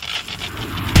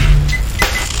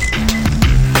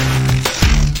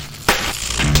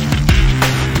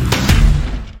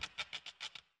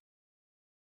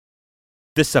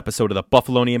This episode of the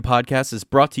Buffalonian Podcast is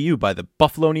brought to you by the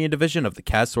Buffalonian division of the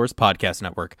CastSource Podcast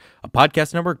Network, a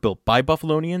podcast network built by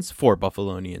Buffalonians for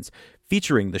Buffalonians,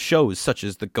 featuring the shows such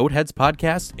as the Goat Heads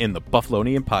Podcast and the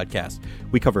Buffalonian Podcast.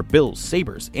 We cover Bills,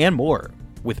 Sabres, and more,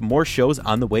 with more shows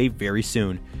on the way very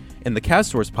soon. And the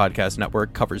CastSource Podcast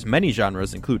Network covers many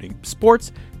genres including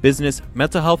sports, business,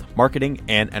 mental health, marketing,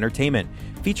 and entertainment,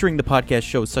 featuring the podcast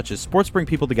shows such as Sports Bring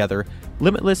People Together,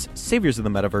 Limitless, Saviors of the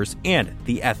Metaverse, and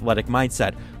The Athletic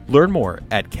Mindset. Learn more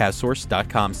at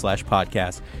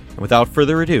castsource.com/podcast. And without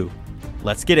further ado,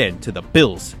 let's get into the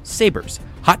Bills, Sabres,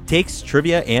 hot takes,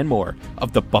 trivia, and more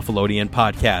of the Buffalonian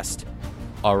Podcast.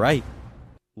 All right,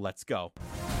 let's go.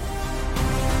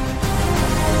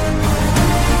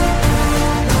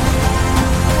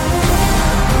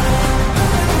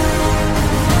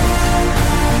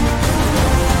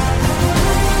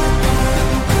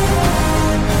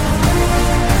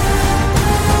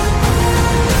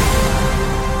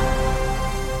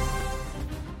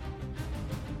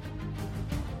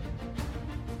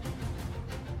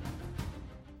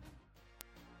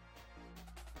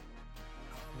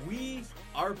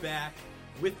 Are back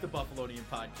with the Buffalonian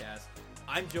Podcast.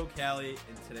 I'm Joe Cali,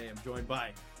 and today I'm joined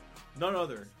by none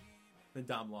other than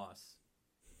Dom Loss.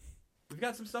 We've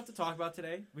got some stuff to talk about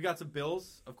today. We got some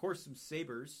Bills, of course, some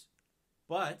Sabres,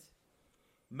 but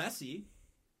Messi,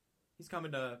 he's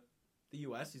coming to the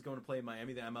U.S. He's going to play in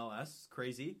Miami, the MLS.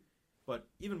 Crazy, but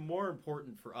even more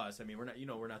important for us. I mean,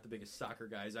 we're not the biggest soccer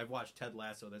guys. I've watched Ted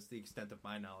Lasso. That's the extent of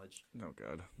my knowledge. Oh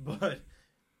God, but.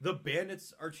 The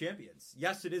Bandits are champions.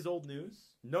 Yes, it is old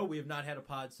news. No, we have not had a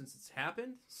pod since it's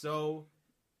happened. So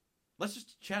let's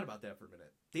just chat about that for a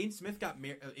minute. Dane Smith got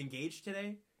engaged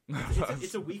today.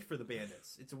 It's a week for the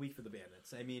Bandits.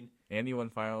 I mean, and he won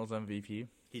Finals MVP.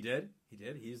 He did.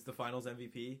 He's the Finals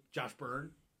MVP. Josh Byrne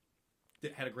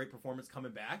had a great performance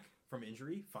coming back from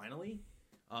injury. Finally,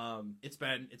 it's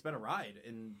been a ride,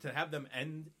 and to have them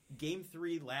end Game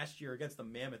 3 last year against the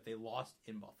Mammoth, they lost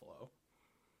in Buffalo.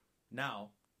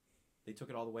 Now. They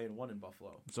took it all the way and won in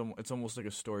Buffalo. It's almost like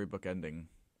a storybook ending.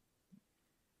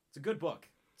 It's a good book.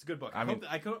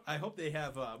 I hope they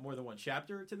have more than one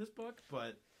chapter to this book,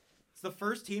 but it's the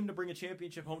first team to bring a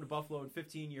championship home to Buffalo in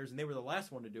 15 years, and they were the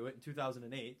last one to do it in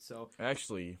 2008. So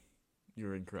actually,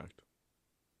 you're incorrect.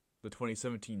 The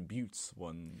 2017 Buttes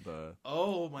won the.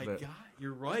 Oh my God,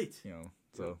 you're right.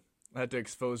 So I had to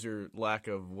expose your lack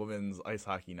of women's ice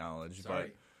hockey knowledge.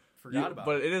 Sorry. Forgot about it.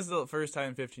 But it is the first time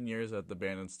in 15 years that the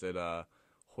Bandits did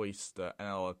hoist the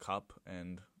NL Cup,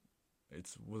 and it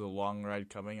was a long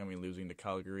ride coming. I mean, losing to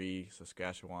Calgary,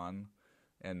 Saskatchewan,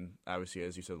 and obviously,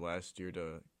 as you said, last year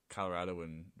to Colorado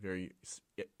in very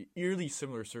eerily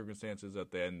similar circumstances that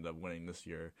they ended up winning this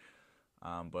year.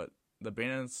 But the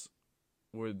Bandits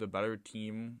were the better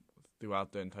team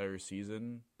throughout the entire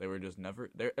season. They were just never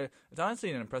there. It's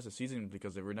honestly an impressive season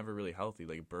because they were never really healthy.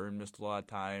 Like Byrne missed a lot of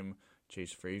time.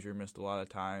 Chase Frazier missed a lot of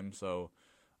time, so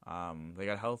they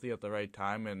got healthy at the right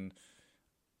time. And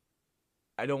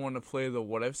I don't want to play the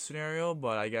what-if scenario,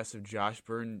 but I guess if Josh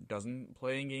Byrne doesn't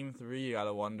play in Game 3, you got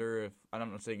to wonder if – I'm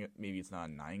not saying maybe it's not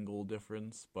a 9-goal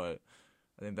difference, but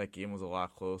I think that game was a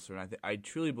lot closer. And I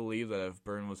truly believe that if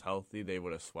Byrne was healthy, they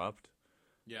would have swept.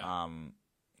 Yeah.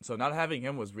 So not having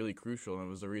him was really crucial, and it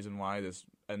was the reason why this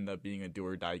ended up being a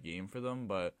do-or-die game for them,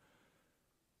 but –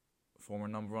 former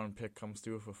number 1 pick comes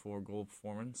through with a 4-goal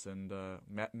performance, and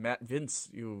Matt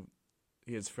Vince,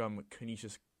 he is from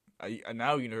Canisius,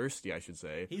 now University, I should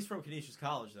say. He's from Canisius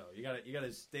College, though. You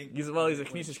gotta think. He's a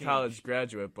Canisius College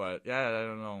graduate, but yeah, I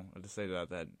don't know what to say about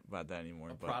that anymore.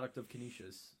 Product of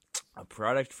Canisius. A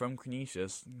product from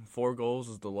Canisius. 4 goals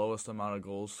is the lowest amount of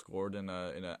goals scored in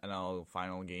an NL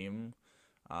final game.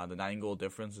 The 9-goal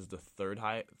difference is the third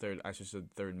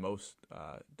most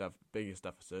biggest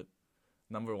deficit.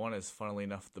 Number 1 is, funnily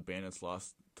enough, the Bandits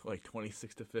lost like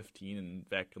 26-15 and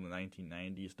back in the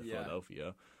 1990s to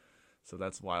Philadelphia. So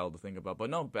that's wild to think about. But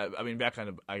no, I mean, back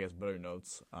on, I guess, better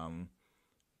notes.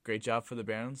 Great job for the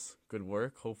Bandits. Good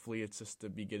work. Hopefully it's just the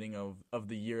beginning of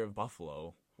the year of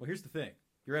Buffalo. Well, here's the thing.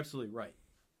 You're absolutely right.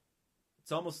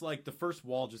 It's almost like the first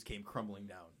wall just came crumbling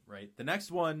down, right? The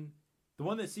next one, the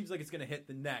one that seems like it's going to hit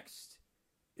the next,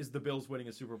 is the Bills winning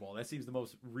a Super Bowl. That seems the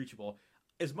most reachable.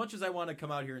 As much as I want to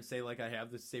come out here and say, like I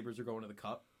have, the Sabres are going to the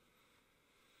Cup,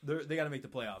 they got to make the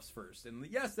playoffs first. And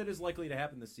yes, that is likely to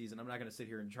happen this season. I'm not going to sit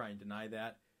here and try and deny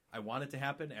that. I want it to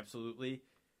happen, absolutely.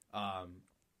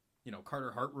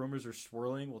 Carter Hart rumors are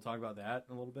swirling. We'll talk about that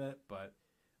in a little bit. But,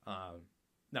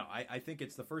 no, I think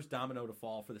it's the first domino to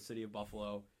fall for the city of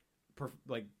Buffalo,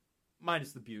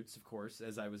 minus the Buttes, of course,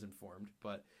 as I was informed.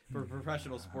 But for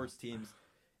professional sports teams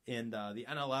And the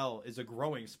NLL is a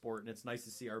growing sport, and it's nice to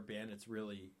see our Bandits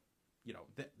really,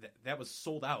 that was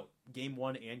sold out game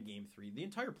 1 and game 3. The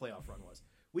entire playoff run was.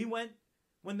 We went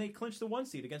when they clinched the 1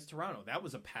 seed against Toronto. That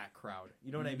was a packed crowd.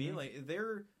 You know what I mean? Like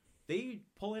they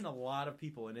pull in a lot of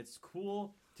people, and it's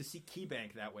cool to see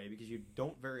KeyBank that way because you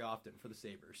don't very often for the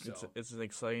Sabres. So. It's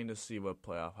exciting to see what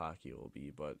playoff hockey will be.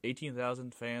 But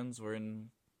 18,000 fans were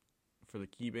in for the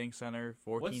KeyBank Center.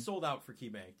 What's sold out for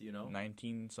KeyBank? Do you know?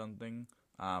 19 something.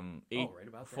 Right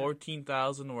about that.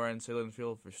 14,000 were in Salem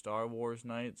Field for Star Wars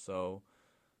night. So,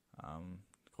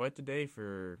 quite the day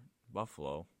for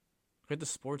Buffalo. Quite the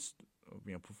sports,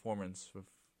 performance with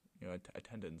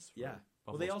attendance. Yeah.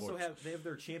 Well, they also have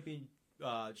their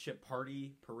championship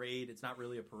parade. It's not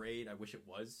really a parade. I wish it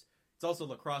was. It's also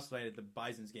lacrosse night at the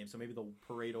Bison's game, so maybe they'll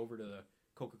parade over to the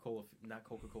not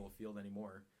Coca-Cola Field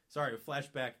anymore. Sorry, a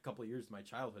flashback a couple of years to my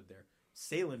childhood there.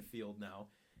 Salem Field now.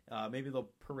 Maybe they'll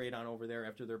parade on over there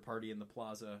after their party in the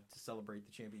plaza to celebrate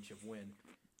the championship win.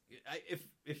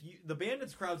 The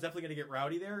Bandits crowd's definitely going to get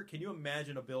rowdy there. Can you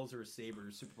imagine a Bills or a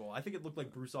Sabres Super Bowl? I think it looked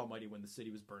like Bruce Almighty when the city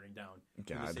was burning down.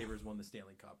 When the Sabres won the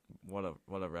Stanley Cup. What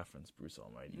a reference, Bruce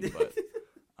Almighty. But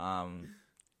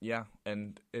yeah,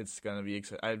 and it's going to be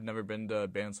exciting. I've never been to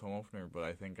Bandits home opener, but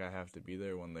I think I have to be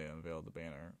there when they unveil the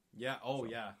banner. Yeah.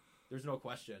 Yeah. There's no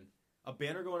question. A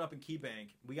banner going up in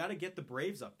KeyBank. We got to get the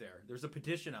Braves up there. There's a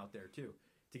petition out there too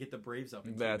to get the Braves up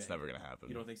in That's KeyBank. Never going to happen.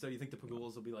 You don't think so? You think the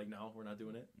Pagulas will be like, no, we're not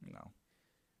doing it? No.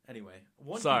 Anyway,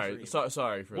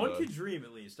 sorry for one could dream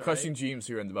at least. Crushing dreams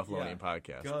here in the Buffalonian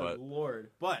podcast. Good Lord!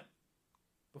 But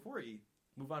before we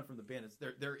move on from the Bandits,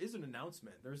 there is an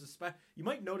announcement. There's you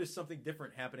might notice something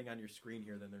different happening on your screen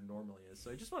here than there normally is. So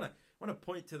I just want to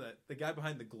point to the guy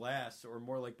behind the glass, or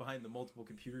more like behind the multiple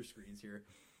computer screens here.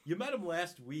 You met him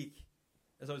last week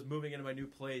as I was moving into my new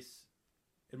place,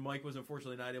 and Mike was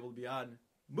unfortunately not able to be on.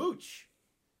 Mooch.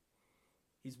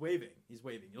 He's waving.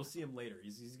 You'll see him later.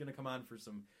 He's going to come on for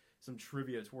some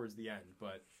trivia towards the end.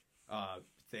 But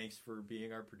thanks for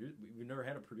being our producer. We've never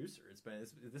had a producer.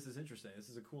 This is interesting. This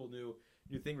is a cool new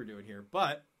thing we're doing here.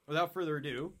 But without further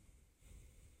ado,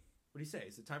 what do you say?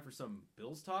 Is it time for some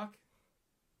Bills talk?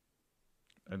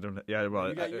 I don't. Yeah, well,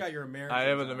 you got your American. I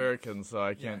am an American, so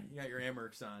I can't. Yeah, you got your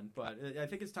Amerks on, but I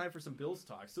think it's time for some Bills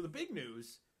talk. So the big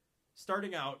news,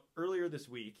 starting out earlier this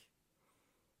week,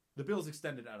 the Bills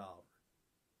extended Ed Oliver.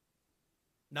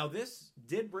 Now, this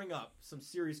did bring up some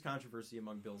serious controversy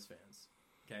among Bills fans.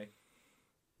 Okay,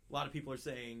 a lot of people are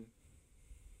saying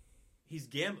he's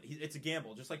gambling. It's a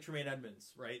gamble, just like Tremaine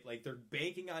Edmonds, right? Like they're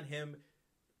banking on him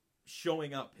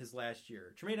showing up his last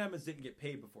year. Tremaine Edmonds didn't get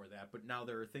paid before that, but now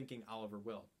they're thinking Oliver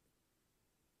will.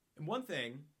 And one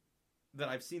thing that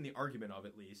I've seen the argument of,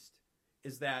 at least,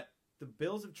 is that the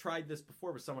Bills have tried this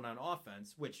before with someone on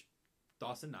offense, which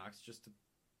Dawson Knox, just to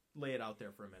lay it out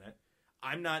there for a minute.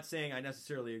 I'm not saying I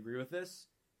necessarily agree with this,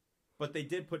 but they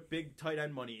did put big tight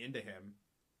end money into him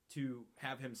to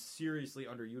have him seriously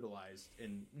underutilized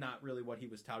and not really what he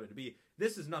was touted to be.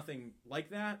 This is nothing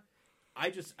like that. I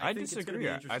think disagree. It's going to be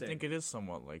interesting. I think it is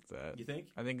somewhat like that. You think?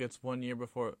 I think it's 1 year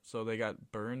before. So they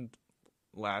got burned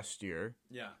last year.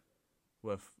 Yeah.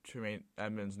 With Tremaine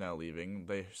Edmonds now leaving.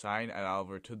 They signed Ed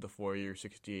Oliver to the 4-year,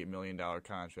 $68 million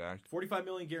contract. $45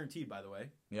 million guaranteed, by the way.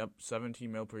 Yep, $17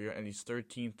 million per year, and he's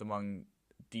 13th among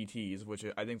DTs, which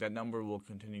I think that number will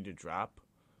continue to drop.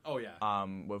 Oh, yeah.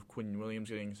 With Quinn Williams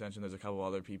getting an extension, there's a couple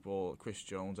other people. Chris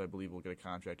Jones, I believe, will get a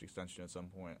contract extension at some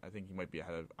point. I think he might be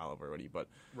ahead of Oliver already, but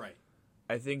right.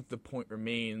 I think the point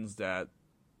remains that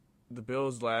the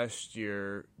Bills last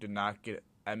year did not get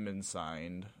Edmonds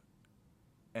signed,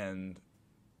 and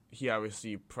he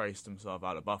obviously priced himself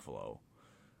out of Buffalo.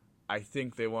 I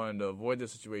think they wanted to avoid the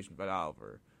situation with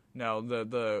Oliver. Now,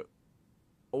 the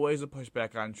always a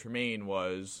pushback on Tremaine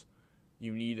was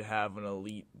you need to have an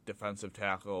elite defensive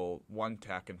tackle, one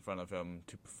tack in front of him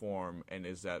to perform, and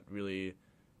is that really,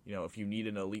 if you need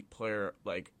an elite player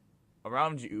like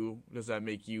around you, does that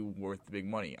make you worth the big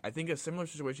money? I think a similar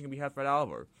situation can be had for Ed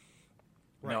Oliver.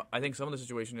 Right. Now, I think some of the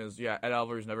situation is, Ed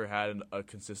Oliver's never had a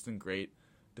consistent, great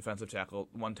defensive tackle,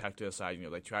 one tack to the side.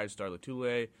 They tried to start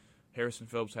Latule. Harrison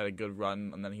Phillips had a good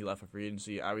run, and then he left for free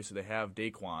agency. Obviously, they have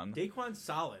Daquan. Daquan's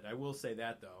solid. I will say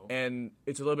that, though. And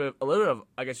it's a little bit of,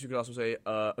 I guess you could also say,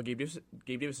 a Gabe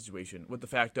Davis situation with the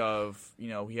fact of, he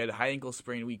had a high ankle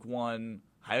sprain week 1.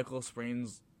 High ankle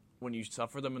sprains, when you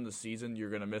suffer them in the season, you're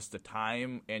going to miss the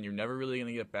time, and you're never really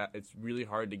going to get back. It's really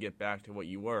hard to get back to what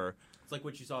you were. It's like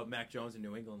what you saw with Mac Jones in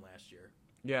New England last year.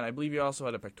 Yeah, and I believe he also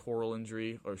had a pectoral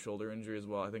injury or shoulder injury as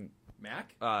well. I think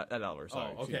Mac? Ed Oliver,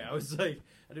 sorry. Oh, okay. I was like,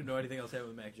 I didn't know anything else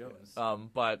happened with Mac Jones.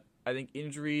 But I think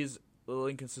injuries, a little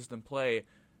inconsistent play.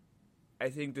 I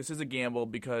think this is a gamble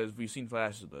because we've seen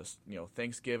flashes of this.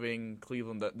 Thanksgiving,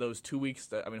 Cleveland, those 2 weeks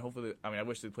that, hopefully, I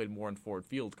wish they played more in Ford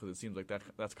Field because it seems like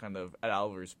that's kind of Ed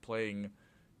Oliver's playing,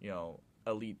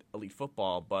 elite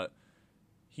football. But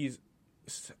he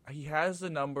has the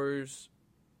numbers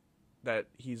that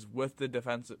he's with the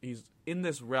defensive. He's in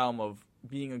this realm of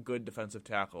being a good defensive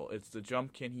tackle. It's the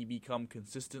jump. Can he become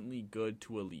consistently good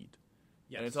to elite?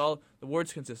 Yes. And it's all the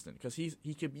word's consistent because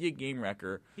he could be a game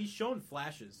wrecker. He's shown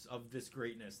flashes of this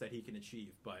greatness that he can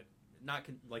achieve, but not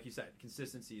like you said,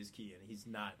 consistency is key, and he's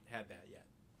not had that yet.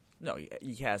 No,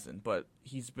 he hasn't. But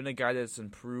he's been a guy that's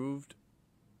improved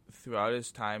throughout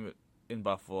his time in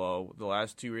Buffalo. The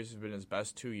last 2 years have been his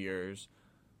best 2 years,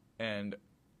 and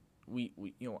we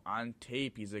on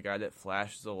tape he's a guy that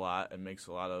flashes a lot and makes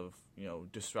a lot of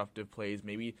disruptive plays.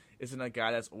 Maybe isn't a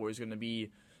guy that's always going to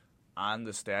be on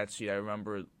the stat sheet. I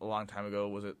remember a long time ago,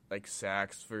 was it like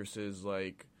sacks versus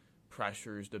like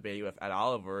pressures debate with Ed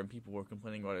Oliver, and people were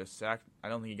complaining about his sack. I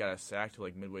don't think he got a sack till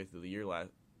like midway through the year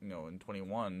in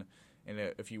 21. And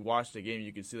if you watch the game,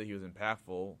 you could see that he was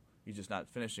impactful. He's just not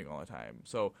finishing all the time.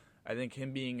 So I think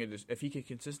him being if he could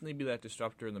consistently be that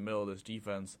disruptor in the middle of this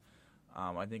defense,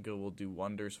 I think it will do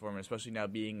wonders for him, especially now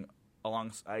being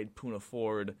alongside Poona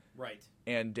Ford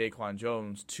and Daquan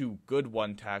Jones, two good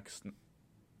one-techs.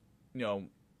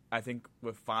 I think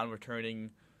with Vaughn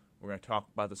returning, we're going to talk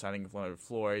about the signing of Leonard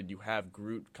Floyd. You have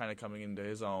Groot kind of coming into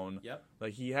his own. Yep.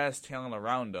 Like, he has talent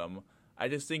around him. I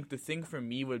just think the thing for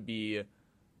me would be,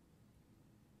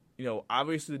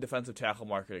 obviously the defensive tackle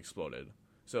market exploded.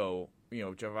 So,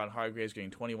 Javon Hargrave's getting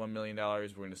 $21 million. We're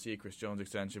going to see a Chris Jones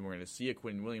extension. We're going to see a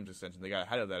Quinn Williams extension. They got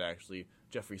ahead of that, actually.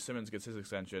 Jeffrey Simmons gets his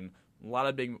extension. A lot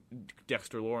of big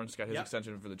Dexter Lawrence got his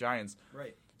extension for the Giants.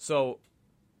 Right. So,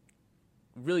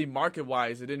 really,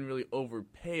 market-wise, it didn't really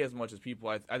overpay as much as people.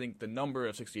 I think the number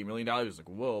of $68 million is like,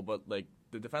 whoa, but like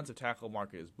the defensive tackle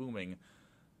market is booming.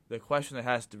 The question that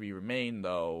has to be remained,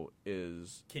 though,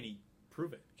 is can he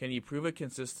prove it? Can he prove it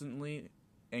consistently,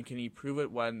 and can he prove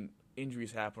it when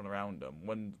injuries happen around him?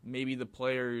 When maybe the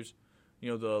players, the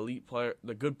elite player,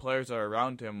 the good players that are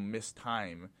around him miss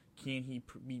time, can he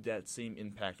be that same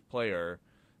impact player?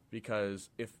 Because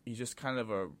if he's just kind of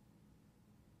a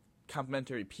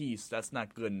complementary piece, that's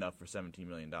not good enough for $17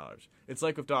 million. It's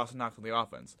like with Dawson Knox on the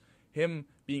offense. Him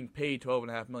being paid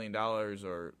 $12.5 million,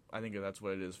 or I think that's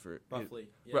what it is for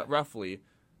roughly,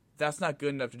 that's not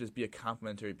good enough to just be a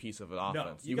complementary piece of an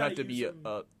offense. You have to be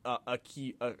a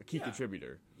key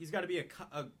contributor. He's got to be a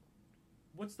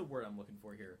what's the word I'm looking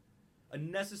for here? A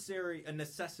necessity,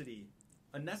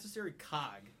 a necessary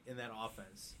cog in that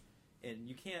offense, and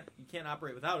you can't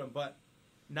operate without him. But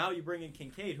now you bring in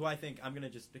Kincaid, who I think I'm going to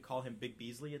just call him Big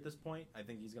Beasley at this point. I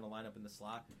think he's going to line up in the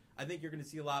slot. I think you're going to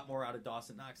see a lot more out of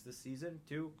Dawson Knox this season,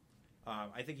 too.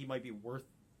 I think he might be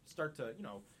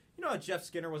how Jeff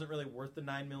Skinner wasn't really worth the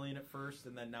 $9 million at first,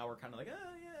 and then now we're kind of like,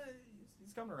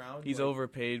 he's coming around. He's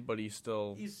overpaid, but he's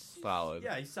solid.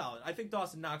 Yeah, he's solid. I think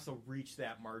Dawson Knox will reach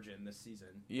that margin this season.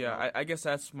 Yeah, I guess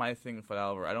that's my thing with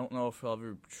Oliver. I don't know if he'll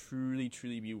ever truly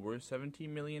be worth $17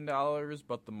 million,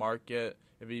 but the market,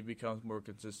 if he becomes more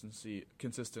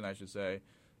consistent, I should say,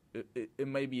 it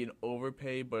might be an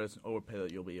overpay, but it's an overpay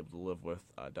that you'll be able to live with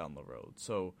down the road.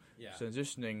 So,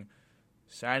 transitioning,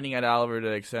 signing at Oliver to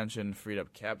extension freed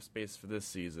up cap space for this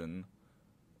season.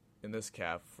 In this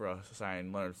cap, for us to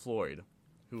sign Leonard Floyd,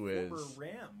 who is former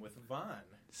Ram with Vaughn.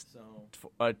 So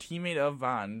a teammate of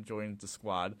Vaughn joined the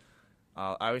squad.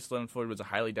 Obviously, Leonard Floyd was a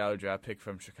highly doubted draft pick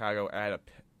from Chicago. Had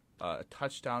a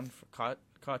touchdown, caught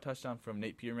a touchdown from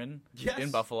Nate Peterman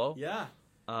in Buffalo. Yeah,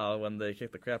 when they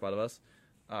kicked the crap out of us.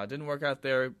 Didn't work out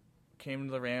there. Came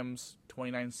to the Rams,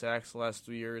 29 sacks the last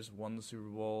 3 years. Won the Super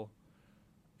Bowl.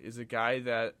 Is a guy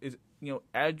that is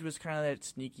edge was kind of that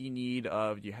sneaky need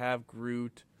of you have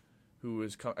Groot, who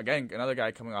is, again, another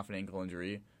guy coming off an ankle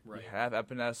injury. Right. You have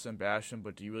Epinesa and Basham,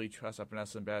 but do you really trust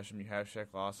Epinesa and Basham? You have Shaq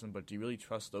Lawson, but do you really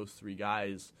trust those three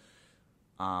guys,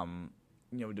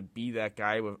 to be that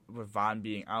guy with Vaughn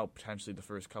being out potentially the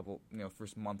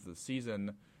first month of the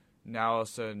season? Now all of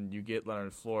a sudden you get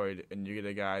Leonard Floyd, and you get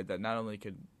a guy that not only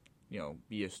could,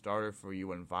 be a starter for you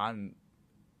when Vaughn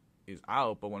is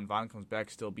out, but when Vaughn comes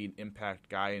back, still be an impact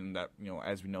guy, and that,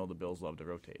 as we know, the Bills love to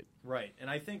rotate. Right, and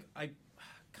I think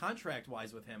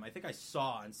contract-wise with him, I think I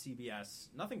saw on CBS,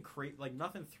 nothing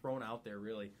thrown out there,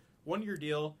 really. 1-year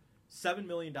deal, $7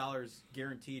 million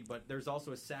guaranteed, but there's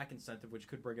also a sack incentive, which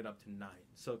could bring it up to $9 million.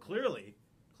 So clearly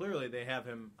they have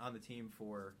him on the team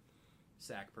for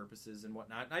sack purposes and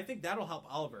whatnot. And I think that'll help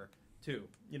Oliver, too.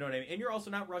 You know what I mean? And you're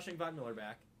also not rushing Von Miller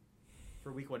back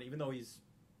for week 1, even though he's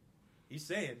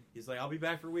saying, he's like, I'll be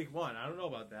back for week 1. I don't know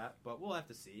about that, but we'll have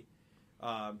to see.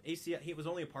 ACL, he was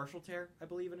only a partial tear, I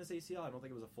believe, in his ACL. I don't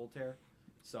think it was a full tear.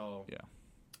 So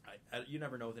yeah, you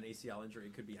never know with an ACL injury;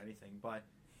 it could be anything. But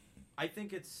I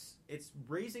think it's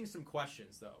raising some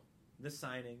questions, though. This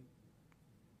signing,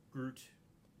 Groot,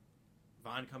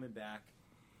 Vaughn coming back.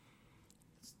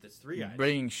 That's three guys.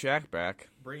 Bringing Shaq back.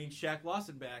 Bringing Shaq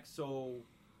Lawson back. So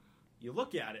you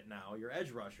look at it now. Your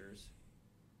edge rushers.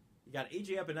 You got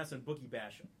AJ Epinesa and Boogie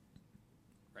Basham,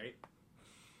 right?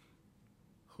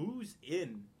 Who's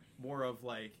in more of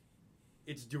like,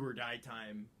 it's do or die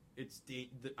time?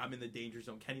 I'm in the danger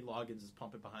zone. Kenny Loggins is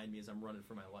pumping behind me as I'm running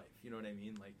for my life. You know what I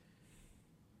mean? Like,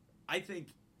 I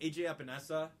think AJ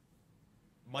Epinesa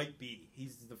might be.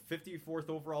 He's the 54th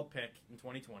overall pick in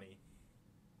 2020.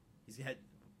 He's had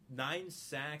 9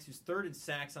 sacks. He was third in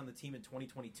sacks on the team in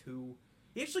 2022.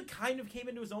 He actually kind of came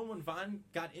into his own when Vaughn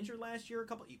got injured last year.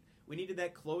 We needed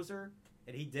that closer,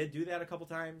 and he did do that a couple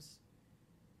times.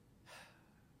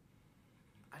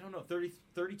 I don't know,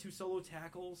 32 solo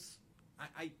tackles.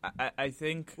 I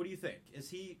think. What do you think? Is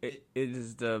he? It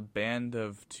is the band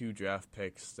of 2 draft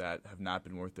picks that have not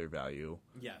been worth their value.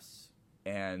 Yes.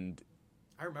 And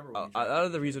I remember. Out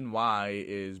of the reason why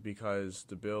is because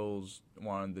the Bills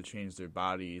wanted to change their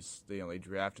bodies. They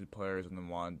drafted players and then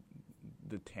wanted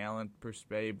the talent per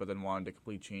se, but then wanted to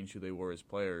completely change who they were as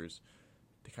players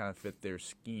to kind of fit their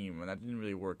scheme, and that didn't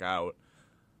really work out.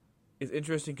 It's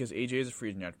interesting because AJ is a free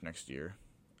agent after next year.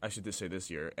 I should just say this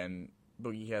year, and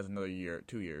Boogie has another year,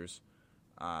 2 years,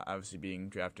 obviously being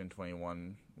drafted in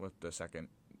 21 with the second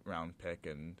round pick,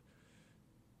 and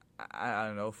I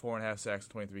don't know, 4.5 sacks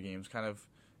in 23 games, kind of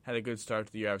had a good start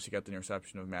to the year. Obviously got the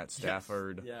interception of Matt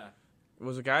Stafford. Yes. Yeah. It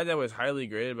was a guy that was highly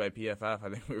graded by PFF. I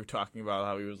think we were talking about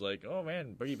how he was like, oh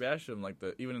man, Boogie Basham,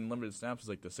 even in limited snaps, was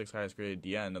like the 6th highest graded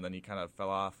DN, and then he kind of fell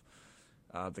off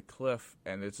the cliff.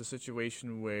 And it's a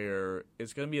situation where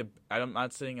it's going to be I'm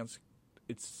not saying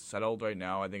it's settled right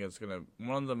now. I think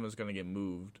one of them is going to get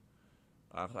moved.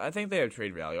 I think they have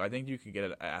trade value. I think you could get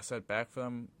an asset back for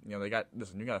them. You got a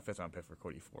 5th round pick for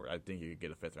Cody Ford. I think you could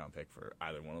get a 5th round pick for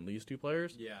either one of these 2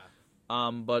 players. Yeah.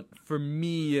 But for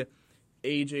me,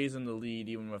 AJ's in the lead,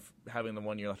 even with having the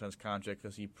 1 year left on his contract,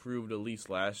 because he proved at least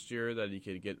last year that he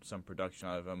could get some production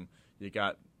out of him.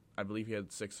 I believe he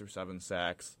had 6 or 7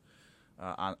 sacks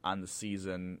on the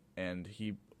season, and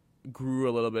he grew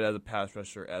a little bit as a pass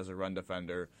rusher, as a run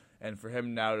defender. And for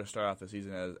him now to start off the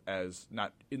season as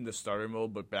not in the starter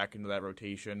mode, but back into that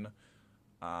rotation,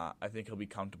 I think he'll be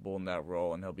comfortable in that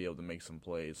role, and he'll be able to make some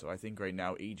plays. So I think right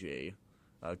now, AJ,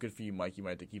 good for you, Mike. You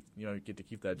might get to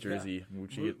keep that jersey.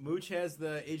 Yeah. Mooch has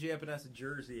the AJ Epinesa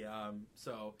jersey,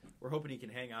 so we're hoping he can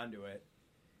hang on to it.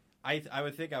 I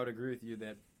would agree with you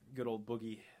that good old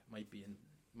Boogie might be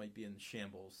in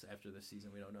shambles after this season.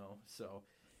 We don't know, so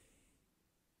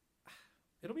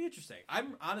it'll be interesting.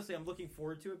 I'm looking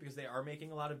forward to it because they are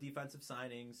making a lot of defensive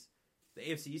signings. The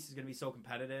AFC East is going to be so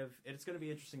competitive. It's going to be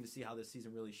interesting to see how this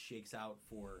season really shakes out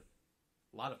for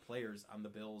a lot of players on the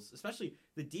Bills, especially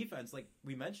the defense. Like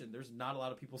we mentioned, there's not a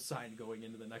lot of people signed going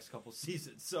into the next couple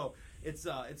seasons. So it's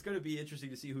going to be interesting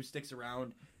to see who sticks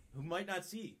around, who might not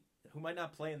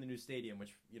play in the new stadium,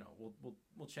 which,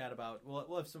 we'll chat about.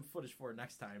 We'll have some footage for it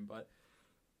next time, but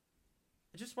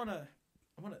I just want to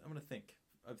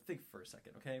think for a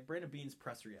second, okay? Brandon Beane's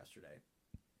presser yesterday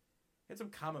had some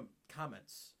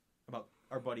comments about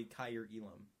our buddy Kyer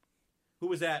Elam, who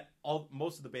was at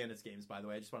most of the Bandits games, by the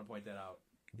way. I just want to point that out.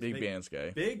 Big Bandits guy.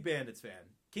 Big Bandits fan.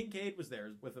 Kincaid was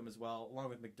there with him as well, along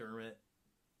with McDermott.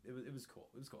 It was cool.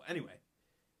 It was cool. Anyway,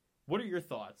 what are your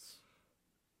thoughts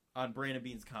on Brandon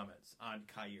Beane's comments on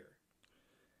Kyer?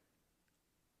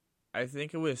 I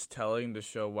think it was telling to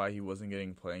show why he wasn't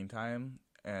getting playing time.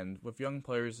 And with young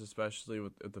players, especially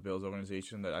with the Bills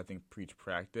organization that I think preach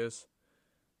practice,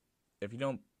 if you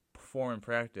don't perform in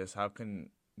practice, how can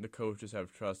the coaches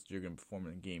have trust you're going to perform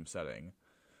in a game setting?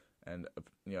 And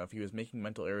if he was making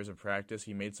mental errors in practice,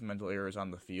 he made some mental errors on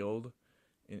the field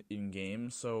in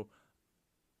games. So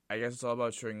I guess it's all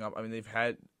about showing up. I mean,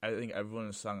 I think everyone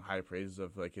has sung high praises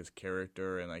of like his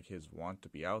character and like his want to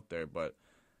be out there, but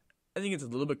I think it's a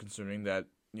little bit concerning that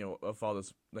of all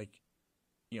this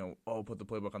put the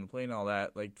playbook on the plane and all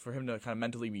that, like for him to kind of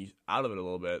mentally be out of it a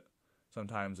little bit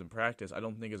sometimes in practice, I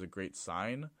don't think is a great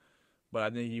sign. But I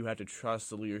think you have to trust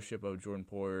the leadership of Jordan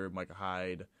Poyer, Micah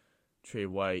Hyde, Trey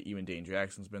White, even Dane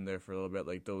Jackson's been there for a little bit.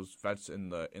 Like those vets in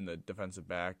the defensive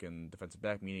back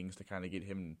meetings to kind of get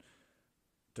him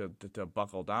to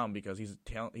buckle down, because he's a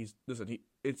talent.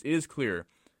 It is clear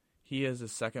he is the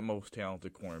second most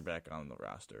talented cornerback on the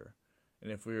roster,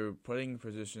 and if we were putting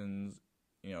positions,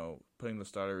 putting the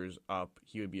starters up,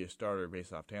 he would be a starter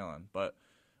based off talent. But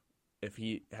if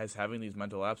he has having these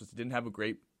mental lapses. He didn't have a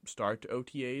great start to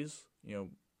OTAs.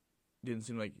 Didn't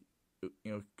seem like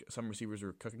some receivers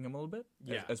were cooking him a little bit,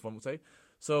 as one would say.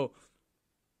 So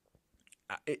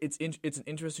it's an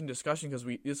interesting discussion because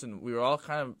we were all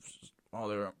kind of,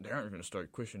 they aren't going to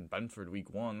start Christian Benford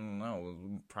week 1.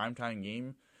 No, primetime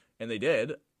game, and they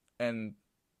did, and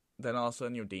then all of a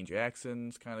sudden, Dane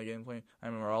Jackson's kind of getting played. I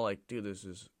mean, we're all like, dude, this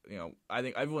is, I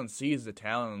think everyone sees the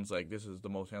talent and is like, this is the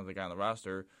most talented guy on the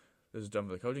roster. This is done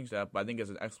for the coaching staff, but I think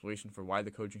it's an explanation for why the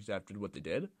coaching staff did what they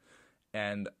did.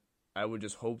 And I would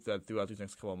just hope that throughout these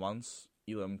next couple of months,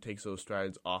 Elam takes those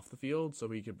strides off the field so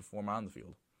he can perform on the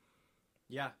field.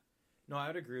 Yeah. No, I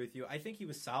would agree with you. I think he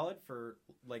was solid for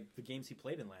the games he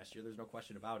played in last year. There's no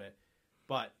question about it.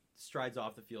 But strides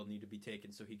off the field need to be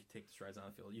taken so he could take the strides on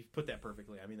the field. You put that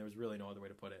perfectly. I mean, there was really no other way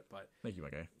to put it. But thank you, my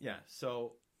guy. Yeah.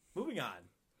 So moving on.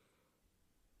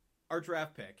 Our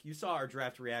draft pick. You saw our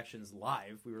draft reactions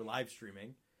live. We were live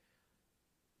streaming.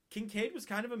 Kincaid was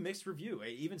kind of a mixed review.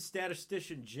 Even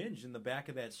statistician Ginge in the back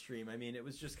of that stream. I mean, it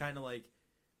was just kind of like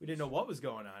we didn't know what was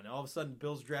going on. All of a sudden,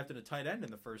 Bills drafted a tight end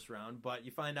in the first round, but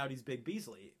you find out he's Big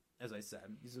Beasley, as I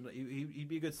said. He'd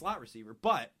be a good slot receiver.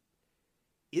 But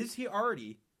is he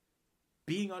already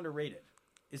being underrated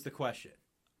is the question.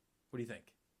 What do you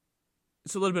think?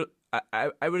 It's a little bit.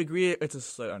 I would agree it's a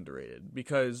slight underrated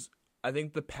because I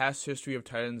think the past history of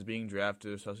tight ends being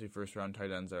drafted, especially first-round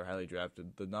tight ends that are highly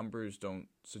drafted, the numbers don't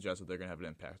suggest that they're going to have an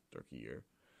impact rookie year.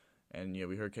 And,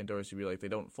 we heard Ken Dorsey be like, they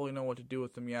don't fully know what to do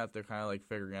with them yet. They're kind of like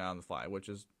figuring it out on the fly, which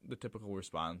is the typical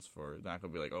response for not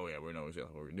going to be like, oh, yeah, we know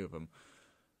exactly what we're going to do with them.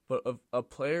 But a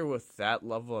player with that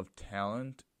level of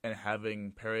talent and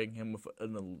pairing him with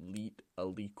an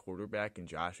elite quarterback in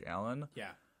Josh Allen,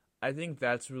 I think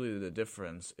that's really the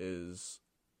difference is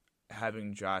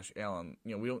having Josh Allen.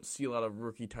 We don't see a lot of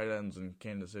rookie tight ends in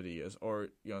Kansas City,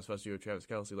 especially with Travis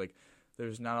Kelce. Like,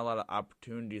 there's not a lot of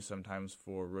opportunities sometimes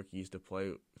for rookies to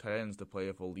play, tight ends to play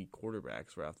with elite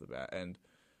quarterbacks right off the bat. And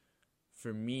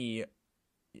for me,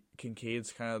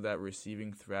 Kincaid's kind of that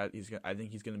receiving threat. I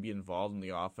think he's going to be involved in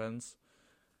the offense.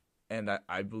 And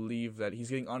I believe that he's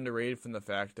getting underrated from the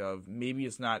fact of maybe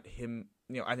it's not him.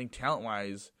 I think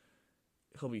talent-wise,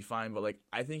 he'll be fine. But,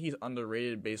 I think he's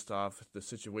underrated based off the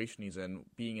situation he's in,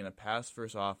 being in a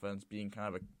pass-first offense, being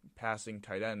kind of a passing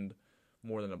tight end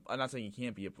more than I'm not saying he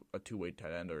can't be a two-way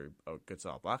tight end or a good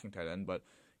solid blocking tight end, but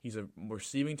he's a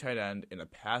receiving tight end in a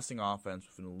passing offense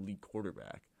with an elite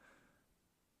quarterback.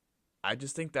 I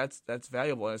just think that's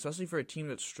valuable, and especially for a team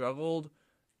that struggled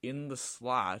in the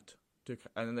slot, and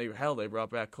then they brought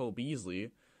back Cole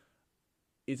Beasley.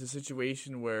 It's a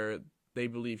situation where they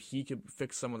believe he could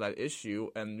fix some of that issue,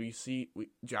 and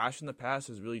Josh in the past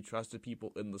has really trusted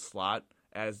people in the slot,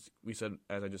 as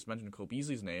I just mentioned Cole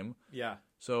Beasley's name. Yeah.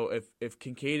 So if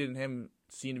Kincaid and him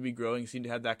seem to be growing, seem to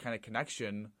have that kind of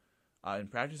connection in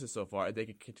practices so far, they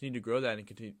can continue to grow that and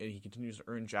he continues to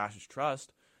earn Josh's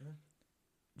trust. Yeah.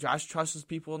 Josh trusts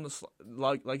people in the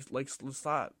the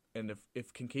slot, and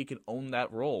if Kincaid can own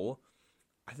that role,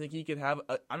 I think he could have.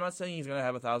 I'm not saying he's going to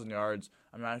have 1,000 yards.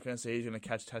 I'm not going to say he's going to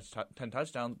catch 10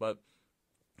 touchdowns, but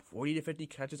 40 to 50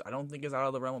 catches, I don't think is out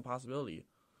of the realm of possibility.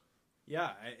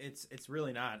 Yeah, it's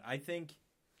really not. I think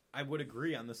I would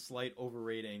agree on the slight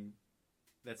overrating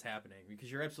that's happening because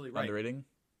you're absolutely right.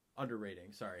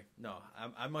 Underrating. Sorry, no,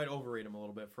 I might overrate him a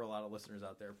little bit for a lot of listeners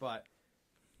out there, but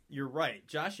you're right.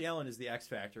 Josh Allen is the X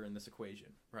factor in this equation,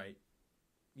 right?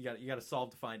 You got to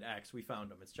solve to find X. We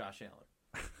found him. It's Josh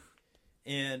Allen.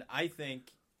 And I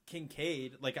think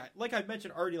Kincaid, like I've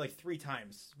mentioned already 3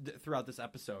 times throughout this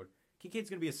episode, Kincaid's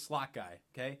going to be a slot guy,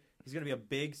 okay? He's going to be a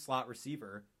big slot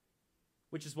receiver,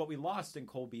 which is what we lost in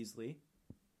Cole Beasley.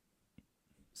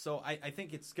 So I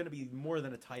think it's going to be more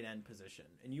than a tight end position.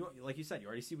 And you, like you said, you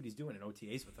already see what he's doing in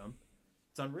OTAs with him.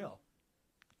 It's unreal.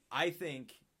 I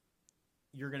think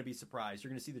you're going to be surprised.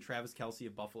 You're going to see the Travis Kelce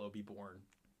of Buffalo be born.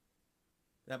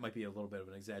 That might be a little bit of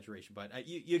an exaggeration, but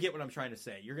you get what I'm trying to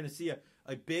say. You're going to see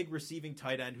a big receiving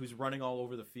tight end who's running all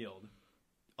over the field,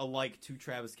 alike to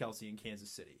Travis Kelce in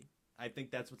Kansas City. I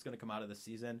think that's what's going to come out of this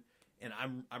season, and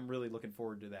I'm really looking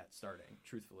forward to that starting,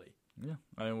 truthfully. Yeah,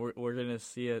 I mean, we're going to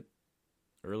see it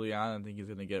early on. I think he's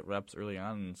going to get reps early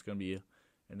on, and it's going to be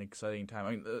an exciting time.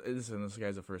 I mean, this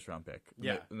guy's a first-round pick.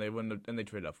 Yeah. And they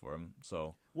traded up for him,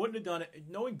 so. Wouldn't have done it.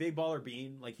 Knowing Big Baller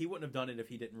Bean, he wouldn't have done it if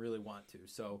he didn't really want to,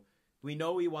 so. We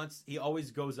know he always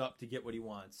goes up to get what he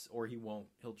wants, or he won't.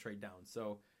 He'll trade down.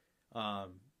 So,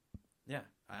 yeah,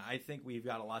 I think we've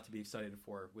got a lot to be excited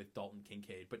for with Dalton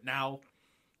Kincaid. But now,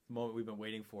 the moment we've been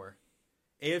waiting for.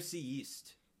 AFC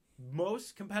East.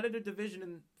 Most competitive division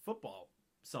in football,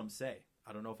 some say.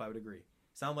 I don't know if I would agree.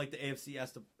 Sound like the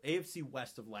AFC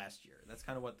West of last year. That's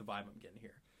kind of what the vibe I'm getting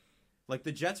here. Like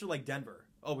the Jets are like Denver.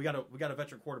 Oh, we got a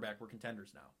veteran quarterback. We're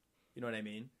contenders now. You know what I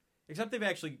mean? Except they've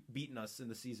actually beaten us in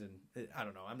the season. I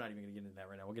don't know. I'm not even going to get into that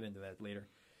right now. We'll get into that later.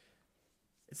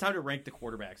 It's time to rank the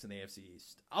quarterbacks in the AFC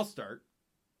East. I'll start.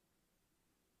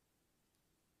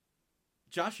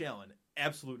 Josh Allen,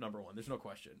 absolute number one. There's no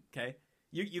question. Okay,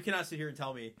 you cannot sit here and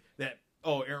tell me that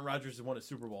Aaron Rodgers has won a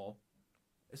Super Bowl,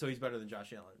 so he's better than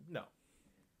Josh Allen. No.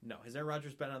 Has Aaron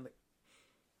Rodgers been on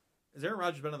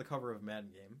the cover of a Madden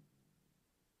game?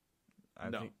 I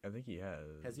think he has.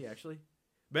 Has he actually?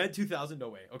 Madden 2000? No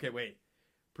way. Okay, wait.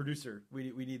 Producer,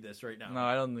 we need this right now. No,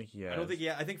 I don't think he has. I don't think.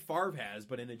 Yeah, I think Favre has,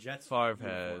 but in a Jets. Favre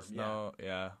has. Yeah. No,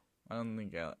 yeah. I don't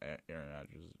think Aaron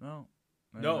Rodgers.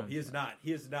 No, he is not.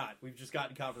 He is not. We've just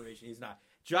gotten confirmation. He's not.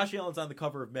 Josh Allen's on the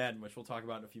cover of Madden, which we'll talk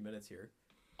about in a few minutes here.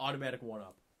 Automatic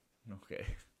one-up. Okay.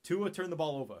 Tua turned the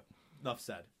ball over. Enough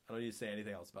said. I don't need to say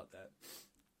anything else about that.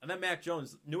 And then Mac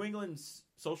Jones. New England's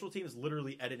social team is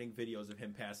literally editing videos of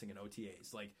him passing in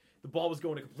OTAs. Like, the ball was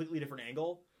going a completely different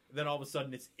angle, then all of a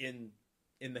sudden it's in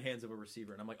the hands of a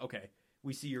receiver. And I'm like, okay,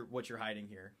 we see what you're hiding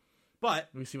here. But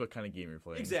we see what kind of game you're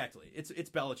playing. Exactly. It's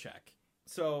Belichick.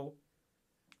 So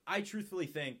I truthfully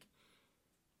think,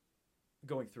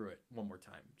 going through it one more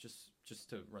time, just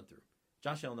to run through.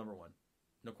 Josh Allen, number one.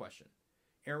 No question.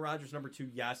 Aaron Rodgers, number two,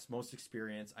 yes, most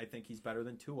experience. I think he's better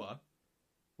than Tua,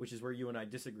 which is where you and I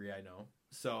disagree, I know.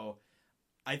 So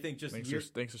I think just...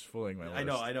 Thanks for spoiling my list. I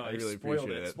know. I really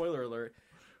appreciate it. Spoiler alert.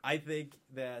 I think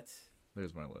that...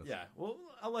 There's my list. Yeah, well,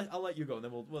 I'll let you go, and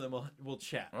then we'll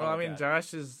chat. Well, I mean,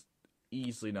 Josh is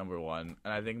easily number one,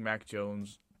 and I think Mac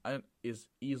Jones is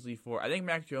easily four. I think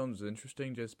Mac Jones is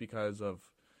interesting just because of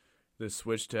the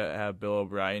switch to have Bill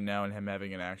O'Brien now and him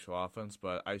having an actual offense,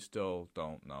 but I still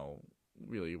don't know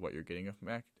really what you're getting with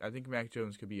Mac. I think Mac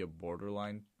Jones could be a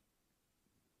borderline,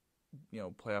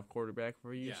 playoff quarterback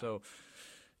for you. Yeah. So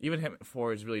even him at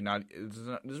four is really not.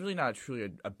 There's really not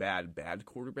truly a bad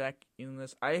quarterback in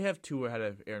this. I have Tua ahead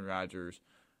of Aaron Rodgers.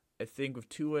 I think with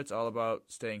Tua, it's all about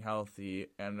staying healthy,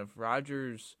 and if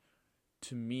Rodgers,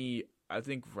 to me, I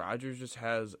think Rodgers just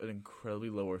has an incredibly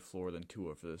lower floor than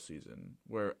Tua for this season.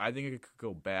 Where I think it could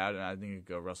go bad, and I think it could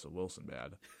go Russell Wilson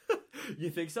bad.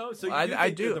 You think so? So I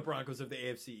do. They're the Broncos of the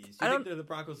AFC East. You think they're the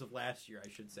Broncos of last year, I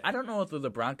should say. I don't know if they're the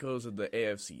Broncos of the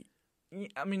AFC.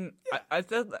 I mean, yeah. I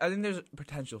think there's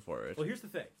potential for it. Well, here's the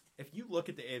thing. If you look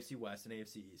at the AFC West and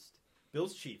AFC East,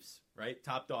 Bills, Chiefs, right?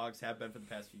 Top dogs, have been for the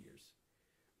past few years.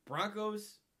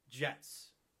 Broncos,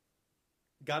 Jets.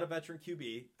 Got a veteran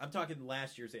QB. I'm talking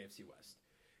last year's AFC West.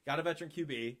 Got a veteran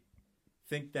QB.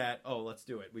 Think that, let's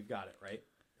do it. We've got it, right?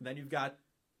 And then you've got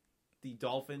the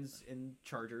Dolphins and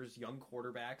Chargers, young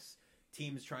quarterbacks,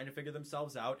 teams trying to figure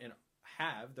themselves out and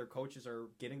their coaches are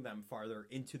getting them farther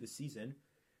into the season.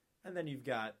 And then you've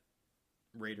got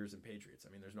Raiders and Patriots.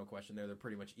 I mean, there's no question there. They're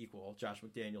pretty much equal. Josh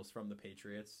McDaniels from the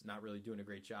Patriots, not really doing a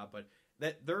great job, but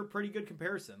they're a pretty good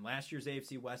comparison. Last year's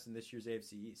AFC West and this year's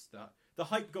AFC East. The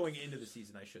hype going into the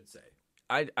season, I should say.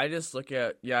 I just look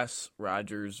at, yes,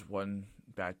 Rodgers won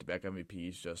back-to-back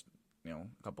MVPs just, a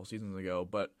couple seasons ago,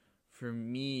 but for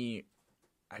me,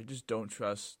 I just don't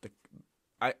trust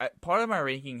part of my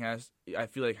ranking I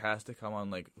feel like has to come on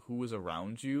like who is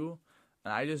around you,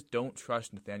 and I just don't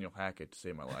trust Nathaniel Hackett to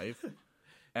save my life.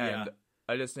 And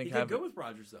I just think he did good with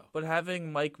Rodgers though. But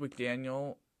having Mike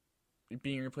McDaniel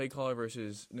being your play caller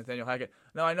versus Nathaniel Hackett.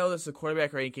 Now I know this is a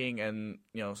quarterback ranking, and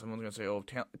someone's gonna say,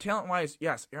 talent wise,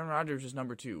 yes, Aaron Rodgers is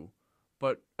number 2.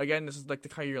 But again, this is like the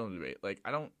Kyrie Irving debate. Like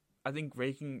I think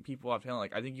ranking people off talent.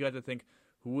 Like I think you have to think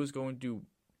who is going to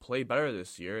play better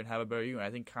this year and have a better year. And I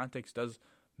think context does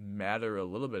matter a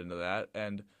little bit into that.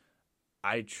 And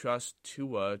I trust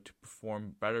Tua to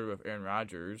perform better with Aaron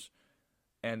Rodgers.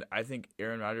 And I think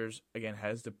Aaron Rodgers, again,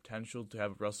 has the potential to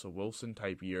have a Russell Wilson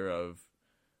type year of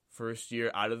first year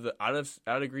out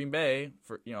of Green Bay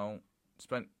for,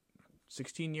 spent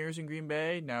 16 years in Green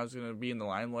Bay. Now he's going to be in the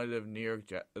limelight of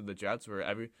the Jets, where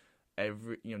every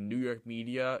New York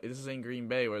media. This is in Green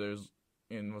Bay, where there's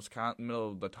in Wisconsin,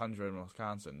 middle of the tundra in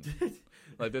Wisconsin.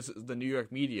 Like, this is the New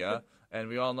York media, and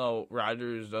we all know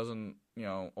Rodgers doesn't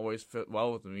always fit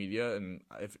well with the media. And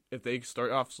if they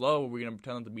start off slow, we're gonna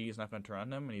pretend that the media's not gonna turn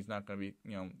on him, and he's not gonna be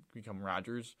become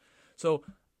Rodgers. So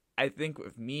I think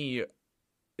with me,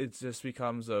 it just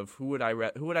becomes of who would I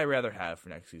rather have for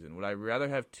next season? Would I rather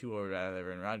have Tua or rather have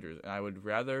Aaron Rodgers? And I would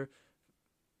rather,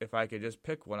 if I could just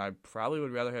pick one, I probably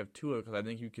would rather have Tua, because I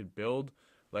think you could build,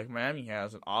 like Miami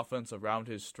has, an offense around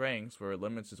his strengths where it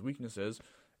limits his weaknesses.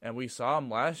 And we saw him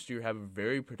last year have a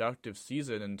very productive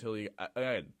season until he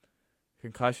had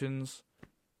concussions.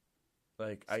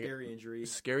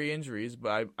 Scary injuries,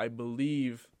 but I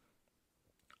believe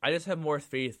I just have more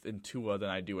faith in Tua than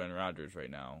I do in Rodgers right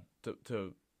now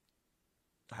to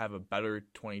have a better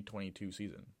 2022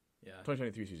 season. Yeah.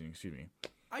 2023 season, excuse me.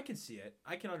 I can see it.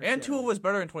 I can understand. And Tua was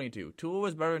better in 22.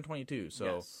 So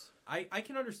yes. I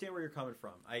can understand where you're coming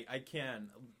from. I can.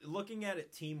 Looking at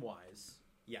it team-wise,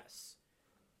 yes.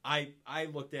 I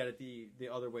looked at it the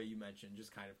other way you mentioned,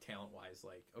 just kind of talent-wise,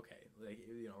 like, okay, like,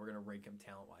 we're going to rank him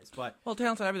talent-wise. But well,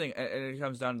 talent's not everything. And it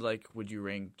comes down to, like, would you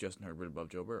rank Justin Herbert above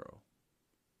Joe Burrow?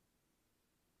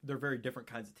 They're very different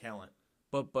kinds of talent.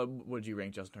 But would you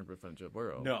rank Justin Herbert above Joe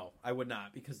Burrow? No, I would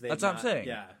not, because that's what I'm saying.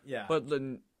 Yeah. But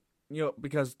then,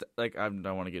 because, like, I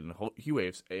don't want to get into the Hugh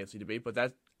Waves AFC debate, but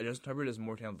Justin Herbert is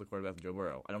more talented quarterback than Joe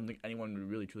Burrow. I don't think anyone would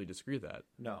really truly disagree with that.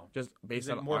 No. Just based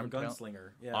on more of a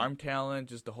gunslinger. Arm talent,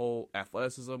 just the whole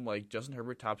athleticism. Like, Justin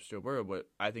Herbert tops Joe Burrow, but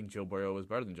I think Joe Burrow is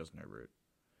better than Justin Herbert.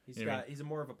 He's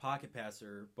more of a pocket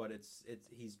passer, but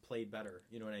he's played better.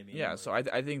 You know what I mean? Yeah, so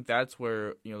I think that's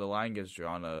where the line gets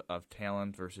drawn of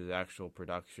talent versus actual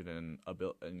production and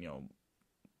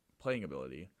playing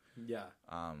ability. Yeah.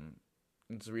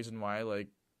 It's the reason why like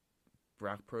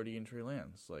Brock Purdy and Trey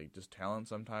Lance, like just talent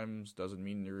sometimes doesn't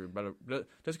mean you're better.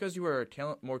 Just because you are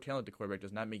more talented quarterback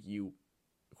does not make you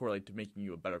correlate to making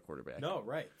you a better quarterback. No,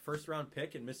 right. First round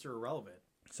pick and Mr. Irrelevant.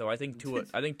 So I think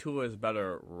Tua is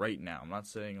better right now. I'm not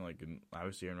saying like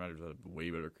obviously Aaron Rodgers has a way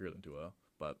better career than Tua,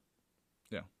 but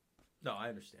yeah. No, I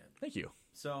understand. Thank you.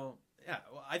 So yeah,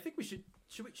 well, I think we should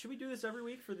we do this every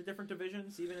week for the different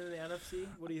divisions, even in the NFC?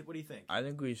 What do you think? I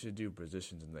think we should do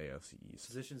positions in the AFC East.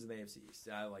 Positions in the AFC East.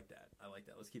 I like that.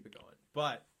 Let's keep it going.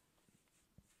 But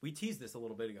we teased this a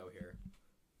little bit ago here.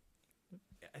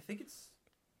 I think it's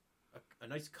a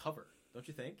nice cover, don't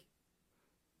you think?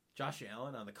 Josh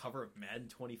Allen on the cover of Madden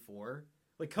 24.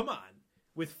 Like, come on.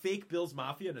 With fake Bills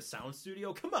Mafia in a sound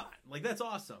studio? Come on. Like, that's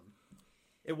awesome.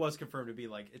 It was confirmed to be,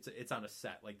 like, it's on a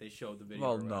set. Like, they showed the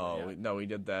video. Well, no, we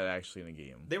did that actually in a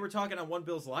game. They were talking on One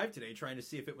Bills Live today trying to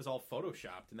see if it was all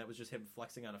Photoshopped, and that was just him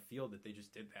flexing on a field that they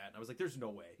just did that. And I was like, there's no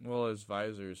way. Well, his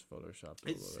visor's Photoshopped a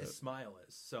little bit. His smile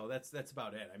is. So that's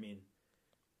about it. I mean,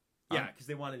 yeah, because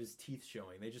they wanted his teeth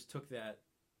showing. They just took that.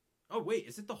 Oh, wait,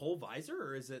 is it the whole visor,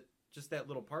 or is it just that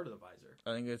little part of the visor?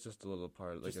 I think it's just a little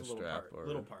part, like a strap.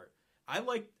 Little part. I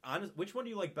like, which one do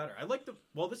you like better? I like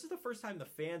this is the first time the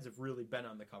fans have really been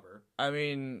on the cover. I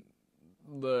mean,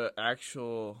 the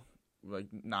actual, like,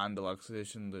 non-deluxe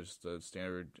edition, there's the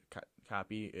standard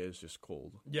copy is just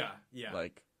cold. Yeah.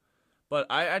 Like, but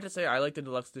I have to say, I like the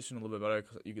deluxe edition a little bit better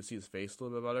because you can see his face a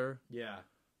little bit better. Yeah.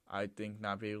 I think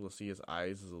not being able to see his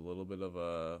eyes is a little bit of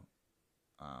a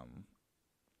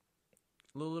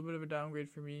downgrade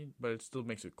for me, but it still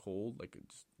makes it cold. Like,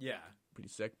 it's pretty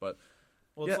sick, but...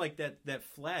 Well, it's like that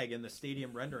flag in the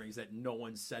stadium renderings that no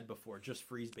one said before, just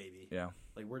freeze, baby. Yeah.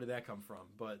 Like, where did that come from?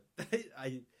 But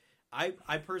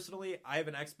I personally, I have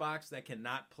an Xbox that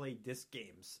cannot play disc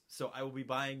games. So I will be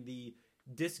buying the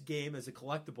disc game as a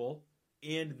collectible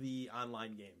and the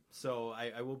online game. So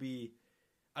I will be,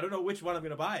 I don't know which one I'm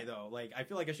going to buy, though. Like, I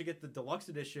feel like I should get the deluxe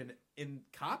edition in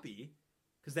copy,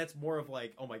 because that's more of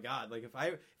like, oh my God, like if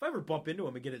I ever bump into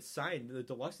him and get it signed, the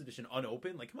deluxe edition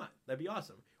unopened, like, come on, that'd be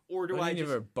awesome. Or do I just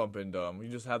never bump into him? You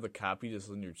just have the copy just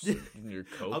in your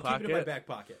coat I'll pocket. keep it in my back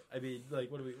pocket. I mean,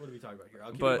 like, what are we talking about here?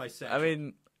 I'll keep it in my satchel. I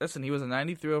mean, listen, he was a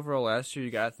 93 overall last year.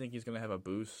 You gotta think he's gonna have a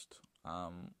boost.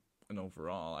 And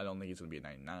overall, I don't think he's gonna be a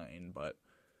 99, but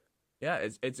yeah,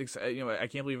 it's exciting. I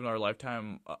can't believe in our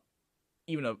lifetime, not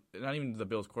even the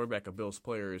Bills quarterback, a Bills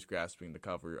player is grasping the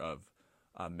cover of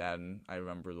Madden. I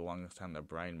remember the longest time that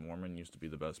Brian Moorman used to be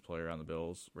the best player on the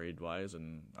Bills rated wise,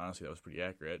 and honestly, that was pretty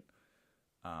accurate.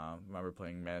 Remember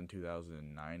playing Madden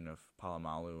 2009 with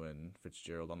Palomalu and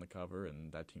Fitzgerald on the cover,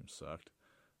 and that team sucked.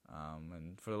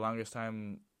 And for the longest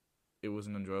time, it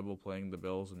wasn't enjoyable playing the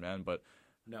Bills and Madden. But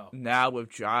now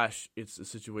with Josh, it's a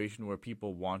situation where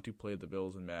people want to play the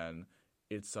Bills and Madden.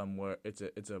 It's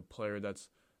a player that's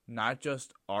not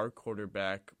just our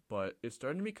quarterback, but it's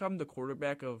starting to become the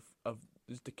quarterback of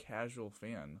just the casual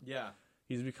fan. Yeah,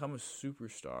 he's become a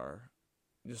superstar,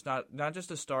 just not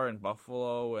just a star in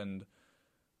Buffalo and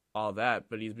all that,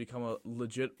 but he's become a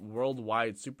legit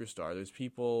worldwide superstar. There's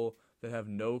people that have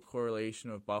no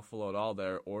correlation with Buffalo at all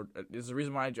there, or there's the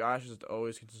reason why Josh is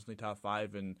always consistently top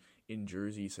 5 in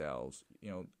jersey sales.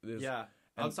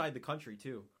 Outside the country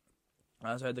too.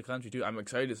 Outside the country too. I'm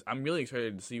really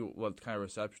excited to see what kind of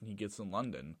reception he gets in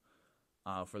London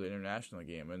for the international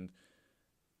game. And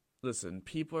listen,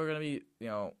 people are gonna be,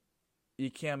 you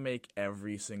can't make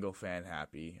every single fan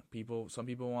happy. Some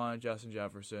people want Justin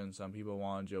Jefferson. Some people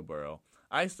want Joe Burrow.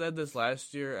 I said this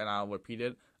last year, and I'll repeat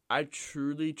it. I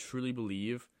truly, truly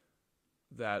believe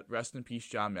that, rest in peace,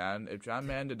 John Madden. If John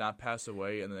Madden did not pass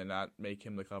away and did not make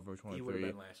him the cover of 23, he would have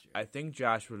been last year. I think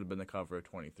Josh would have been the cover of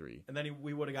 23. And then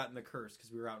we would have gotten the curse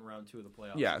because we were out in round 2 of the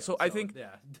playoffs. Yeah, again. so I think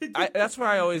that's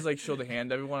why I always show the hand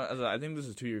to everyone. I think this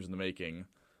is 2 years in the making.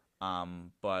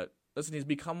 But listen, he's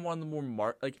become one of the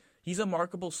more he's a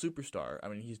markable superstar. I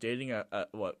mean, he's dating an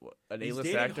A-list actor. He's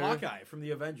dating Hawkeye from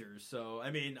the Avengers. So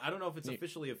I mean, I don't know if it's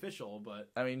officially official, but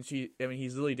I mean, he's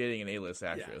literally dating an A-list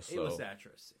actress. Yeah, A-list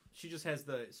actress. She just has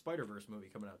the Spider-Verse movie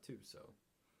coming out too. So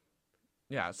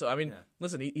yeah, so I mean,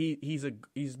 listen,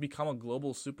 he's become a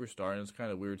global superstar, and it's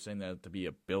kind of weird saying that to be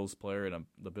a Bills player and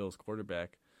the Bills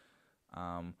quarterback.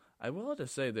 I will have to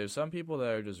say, there's some people that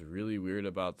are just really weird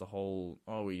about the whole,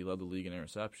 he led the league in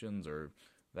interceptions or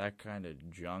that kind of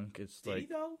junk. It's did he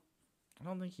though? I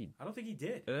don't think he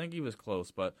did. I think he was close,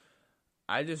 but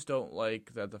I just don't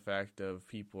like that the fact of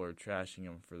people are trashing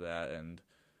him for that, and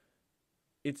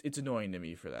it's annoying to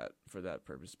me for that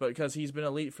purpose. But because he's been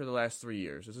elite for the last 3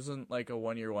 years, this isn't like a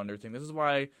 1-year wonder thing. This is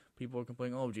why people are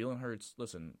complaining. Jalen Hurts.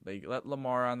 Listen, they let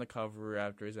Lamar on the cover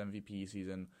after his MVP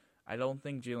season. I don't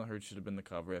think Jalen Hurts should have been the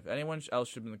cover. If anyone else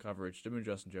should have been the cover, it should have been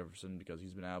Justin Jefferson because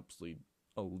he's been absolutely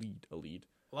elite.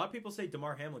 A lot of people say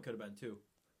DeMar Hamlin could have been too.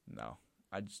 No,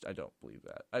 I don't believe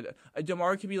that.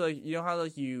 DeMar could be how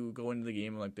you go into the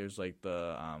game and there's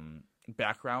the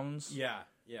backgrounds. Yeah.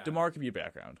 DeMar could be a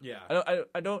background. Yeah.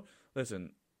 I don't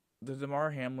listen. The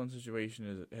DeMar Hamlin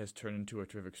situation has turned into a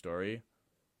terrific story,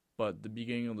 but the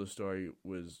beginning of the story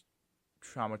was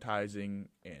traumatizing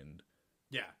and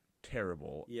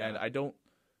terrible. Yeah. And I don't.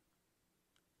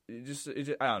 I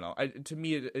don't know. To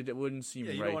me, it wouldn't seem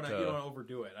right. You don't want to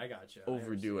overdo it. I got you.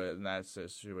 Overdo it in that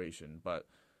situation, but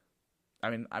I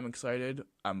mean, I'm excited.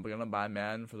 I'm gonna buy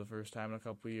Madden for the first time in a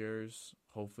couple of years.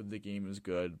 Hopefully, the game is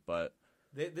good, but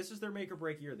this is their make or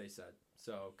break year. They said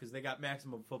so because they got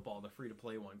Maximum Football, the free to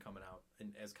play one, coming out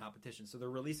as competition. So they're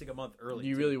releasing a month early.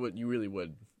 You really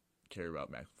would care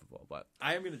about Maximum Football, but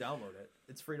I am going to download it.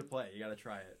 It's free to play. You got to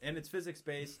try it, and it's physics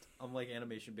based, unlike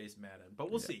animation based Madden.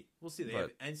 But we'll see. We'll see. They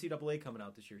have NCAA coming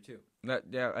out this year too. I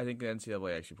think the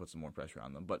NCAA actually puts some more pressure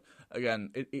on them. But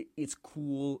again, it's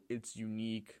cool. It's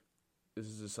unique. This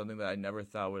is just something that I never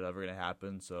thought would ever going to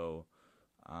happen. So,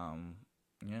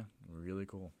 really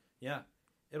cool. Yeah,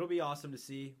 it'll be awesome to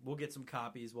see. We'll get some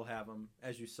copies. We'll have them,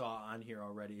 as you saw on here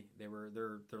already.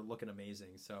 They're looking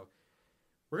amazing. So.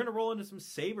 We're going to roll into some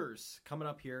Sabres coming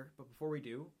up here, but before we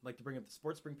do, I'd like to bring up the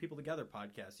Sports Bring People Together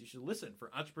podcast. You should listen for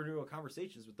entrepreneurial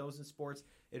conversations with those in sports,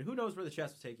 and who knows where the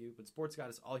chats will take you, but sports got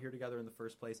us all here together in the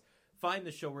first place. Find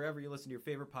the show wherever you listen to your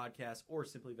favorite podcast, or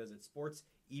simply visit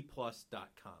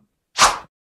sportseplus.com.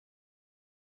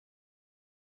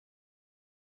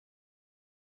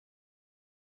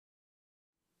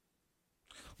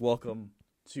 Welcome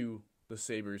to the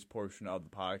Sabres portion of the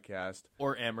podcast.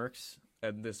 Or Amerks.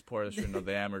 And this portion of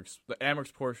the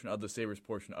Amerks portion of the Sabres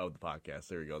portion of the podcast.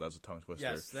 There you go. That's a tongue twister.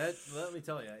 Yes, let me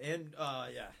tell you. And,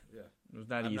 It was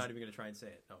not I'm easy. not even going to try and say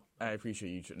it, no. I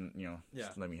appreciate you,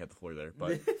 just let me hit the floor there.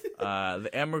 But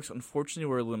the Amerks, unfortunately,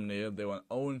 were eliminated. They went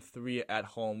 0-3 at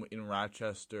home in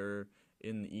Rochester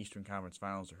in the Eastern Conference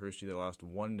Finals to Hershey. They lost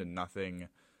 1-0.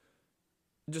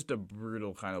 Just a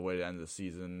brutal kind of way to end the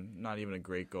season. Not even a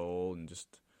great goal, and just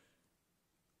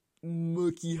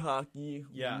mucky hockey.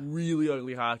 Yeah. Really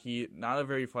ugly hockey. Not a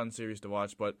very fun series to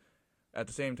watch, but at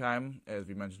the same time, as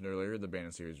we mentioned earlier, the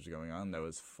Bandits series was going on. That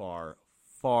was far,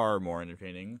 far more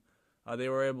entertaining. They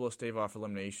were able to stave off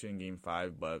elimination in Game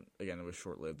 5, but again, it was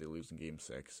short-lived. They lose in Game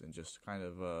 6, and just kind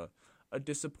of a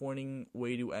disappointing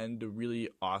way to end a really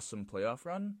awesome playoff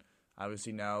run.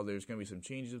 Obviously, now there's going to be some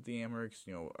changes with the Amerks.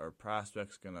 Our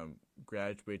prospects going to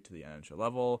graduate to the NHL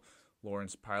level.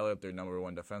 Lawrence Pilot, their number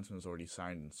one defenseman, is already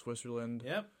signed in Switzerland.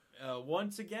 Yep.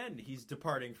 Once again, he's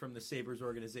departing from the Sabres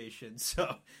organization.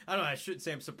 So, I don't know, I shouldn't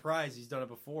say I'm surprised he's done it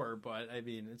before, but, I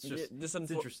mean, it's just it's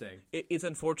interesting. It's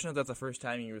unfortunate that the first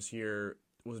time he was here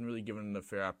wasn't really given a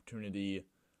fair opportunity.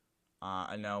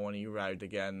 And now when he arrived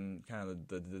again, kind of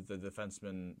the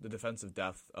defensive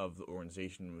depth of the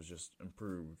organization was just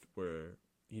improved where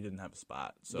he didn't have a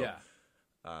spot. So,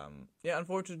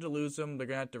 unfortunate to lose him. They're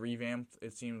going to have to revamp,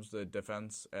 it seems, the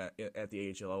defense at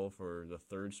the AHL level for the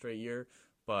third straight year.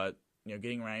 But,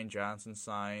 getting Ryan Johnson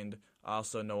signed,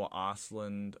 also Noah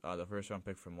Ostlund, the first-round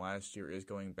pick from last year, is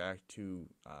going back to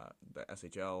the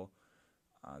SHL.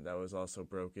 That was also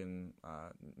broken,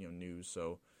 news.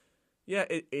 So, yeah,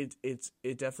 it's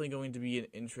definitely going to be an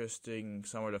interesting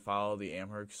summer to follow the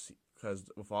Amerks because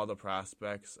with all the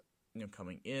prospects,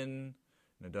 coming in,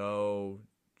 Nadeau,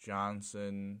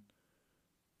 Johnson,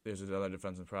 there's another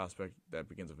defensive prospect that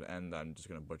begins with an N. I'm just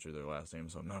going to butcher their last name,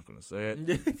 so I'm not going to say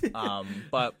it.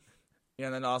 But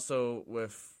and then also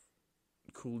with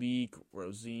Kulik,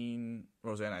 Roseanne,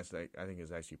 I think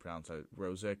is actually pronounced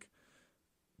Rosick.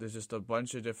 There's just a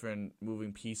bunch of different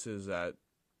moving pieces that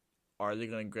are they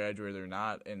going to graduate or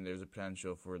not, and there's a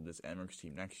potential for this Amherst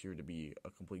team next year to be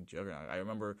a complete juggernaut. I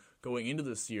remember going into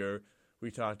this year, we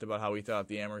talked about how we thought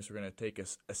the Amherst were going to take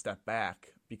a step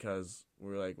back because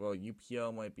we were like, well,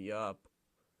 UPL might be up.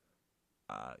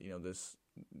 This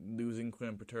losing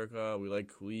Quinn Paterka, we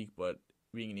like Kulik, but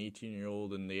being an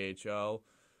 18-year-old in the AHL,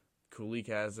 Kulik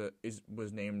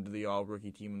was named the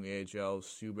all-rookie team in the AHL.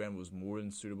 Subban was more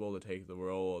than suitable to take the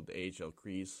role of the AHL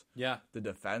crease. Yeah. The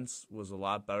defense was a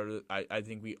lot better. I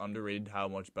think we underrated how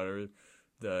much better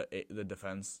the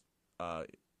defense,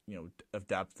 of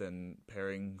depth and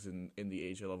pairings in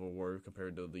the AHL level were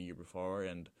compared to the year before,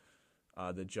 and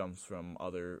the jumps from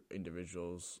other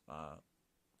individuals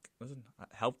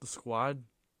helped the squad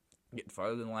get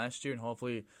farther than last year, and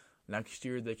hopefully next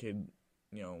year they could,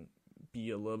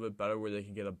 be a little bit better where they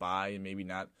can get a bye and maybe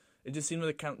not. It just seemed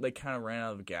like they kind of ran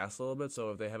out of gas a little bit.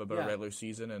 So if they have a better regular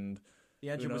season and the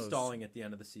engine was stalling at the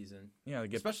end of the season,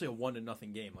 especially a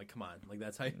 1-0 game. Like, come on, like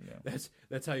that's how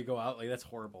you go out. Like that's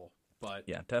horrible. But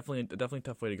yeah, definitely a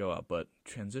tough way to go out. But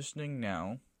transitioning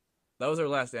now, that was our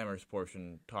last Amherst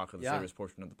portion talk of the Sabres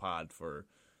portion of the pod for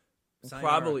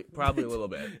probably a little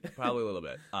bit,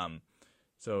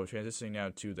 So transitioning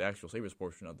now to the actual Sabres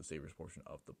portion of the Sabres portion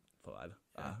of the pod.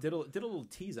 Did a little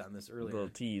tease on this earlier. A little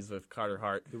tease with Carter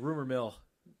Hart. The rumor mill.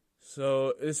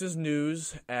 So this is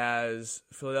news as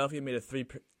Philadelphia made a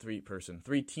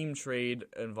three-team trade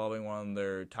involving one of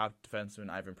their top defensemen,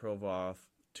 Ivan Provorov,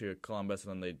 to Columbus,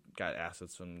 and then they got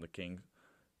assets from the Kings.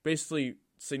 Basically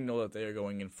signal that they are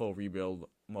going in full rebuild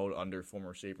mode under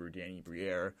former Sabre Danny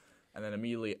Briere. And then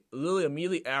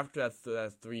immediately after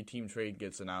that three-team trade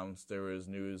gets announced, there was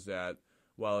news that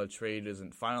while a trade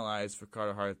isn't finalized for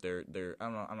Carter Hart, they're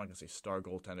I'm not gonna say star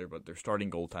goaltender, but their starting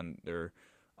goaltender,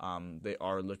 they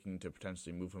are looking to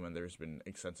potentially move him, and there's been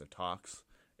extensive talks.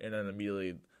 And then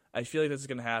immediately, I feel like this is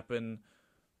gonna happen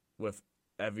with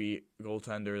every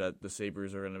goaltender that the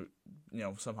Sabres are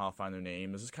gonna somehow find their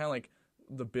name. This is kind of like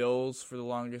the Bills for the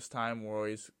longest time were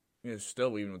always.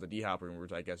 Still, even with the D-Hopper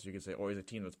rumors, I guess you could say, always a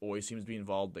team that always seems to be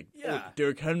involved. Like,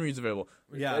 Derrick Henry's available.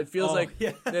 Yeah, it feels like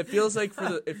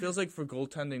for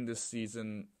goaltending this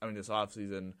season. I mean, this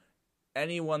offseason,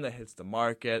 anyone that hits the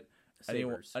market,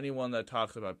 anyone that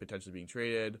talks about potentially being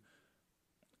traded,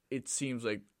 it seems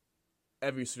like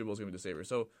every Super Bowl is going to be the Sabres.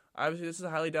 So obviously, this is a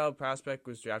highly doubted prospect.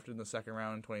 Was drafted in the second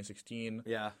round in 2016.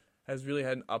 Yeah, has really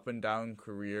had an up and down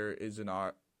career. Is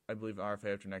I believe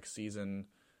RFA after next season.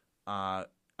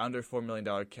 Under $4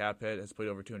 million cap hit, has played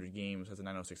over 200 games, has a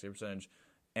 .906 save percentage,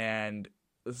 and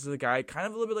this is a guy kind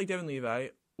of a little bit like Devin Levi,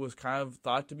 was kind of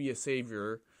thought to be a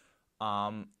savior,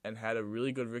 and had a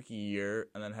really good rookie year,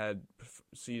 and then had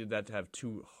proceeded that to have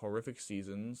two horrific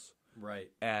seasons. Right.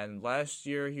 And last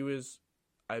year he was,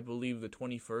 I believe, the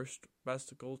 21st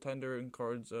best goaltender in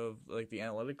cards of like the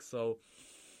analytics. So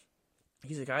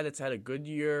he's a guy that's had a good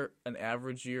year, an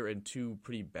average year, and two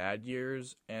pretty bad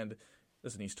years, and.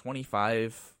 Listen, he's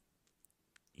 25.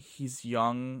 He's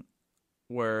young,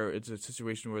 where it's a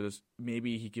situation where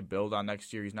maybe he could build on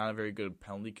next year. He's not a very good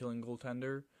penalty-killing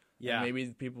goaltender. Yeah. And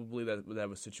maybe people believe that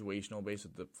was situational based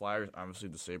with the Flyers. Obviously,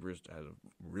 the Sabres had a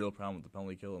real problem with the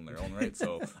penalty kill in their own right.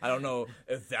 So I don't know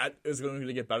if that is going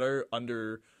to get better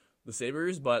under the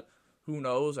Sabres, but who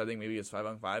knows? I think maybe his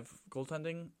 5-on-5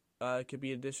 goaltending could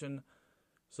be an addition.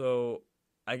 So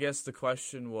I guess the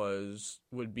question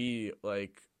would be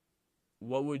like,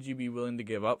 what would you be willing to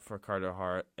give up for Carter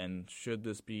Hart, and should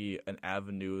this be an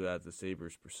avenue that the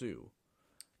Sabres pursue?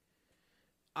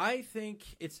 I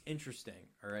think it's interesting,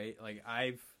 all right? Like,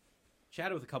 I've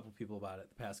chatted with a couple people about it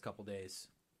the past couple days.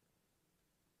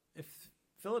 If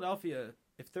Philadelphia,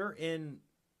 if they're in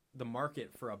the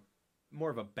market for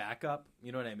more of a backup,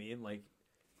 you know what I mean? Like,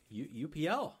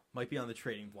 UPL might be on the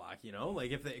trading block, Like,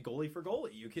 if they goalie for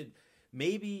goalie, you could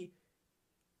maybe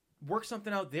work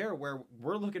something out there where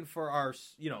we're looking for our,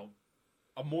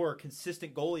 a more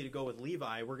consistent goalie to go with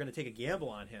Levi. We're going to take a gamble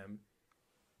on him.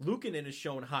 Luukkonen has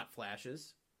shown hot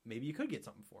flashes. Maybe you could get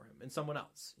something for him and someone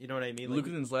else. You know what I mean? Like,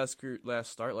 Luukkonen's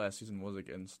last start last season was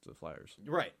against the Flyers.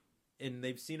 Right. And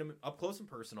they've seen him up close and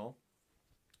personal.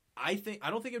 I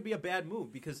don't think it'd be a bad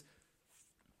move because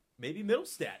maybe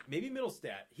Middlestat.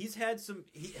 He's had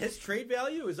his trade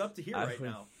value is up to here right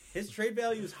now. His trade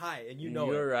value is high, and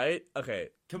You're right. Okay,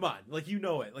 come on, like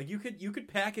it. Like you could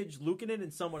package Luukkonen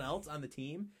and someone else on the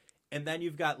team, and then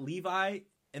you've got Levi,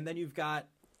 and then you've got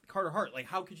Carter Hart. Like,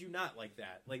 how could you not like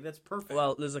that? Like, that's perfect.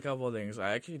 Well, there's a couple of things.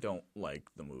 I actually don't like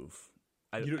the move.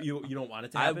 You don't want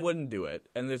it to I happen? wouldn't do it,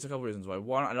 and there's a couple reasons why.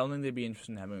 One, I don't think they'd be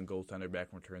interested in having a goaltender back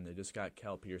in return. They just got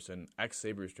Cal Peterson,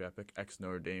 ex-Sabres draft pick,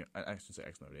 ex-Notre Dame,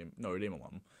 Notre Dame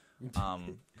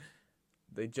alum.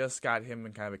 They just got him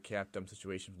in kind of a cap-dump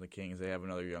situation from the Kings. They have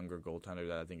another younger goaltender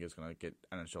that I think is going to get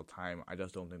NHL time. I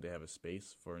just don't think they have a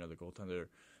space for another goaltender.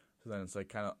 So then it's like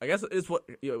kind of, I guess it's what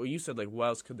you said, like, what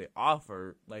else could they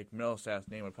offer? Like, Middlestaff's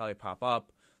name would probably pop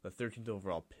up. The 13th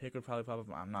overall pick would probably pop up.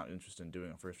 I'm not interested in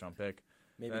doing a first-round pick.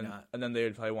 Maybe not. And then they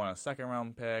would probably want a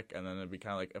second-round pick, and then it'd be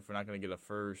kind of like, if we're not going to get a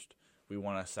first, we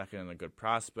want a second and a good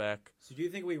prospect. So do you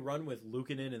think we run with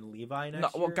Luukkonen and Levi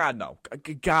next year? Well, God, no.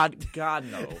 God,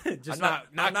 no. Just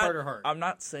not Carter Hart. I'm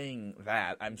not saying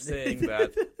that. I'm saying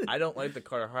that I don't like the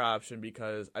Carter Hart option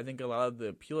because I think a lot of the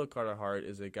appeal of Carter Hart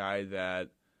is a guy that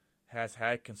has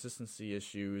had consistency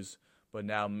issues, but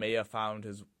now may have found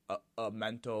his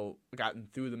gotten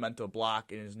through the mental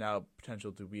block and is now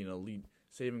potential to be an elite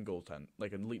saving goaltender,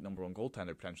 like an elite number one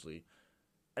goaltender potentially.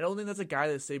 I don't think that's a guy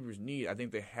that Sabres need. I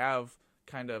think they have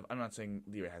kind of, I'm not saying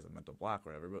Levi has a mental block or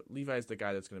whatever, but Levi is the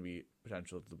guy that's going to be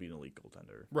potential to be an elite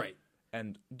goaltender. Right.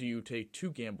 And do you take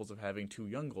two gambles of having two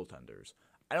young goaltenders?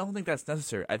 I don't think that's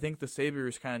necessary. I think the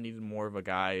Sabres kind of needed more of a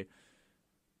guy,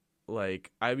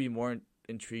 like, I'd be more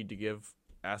intrigued to give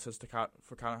assets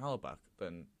for Connor Hellebuyck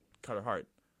than Carter Hart.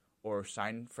 Or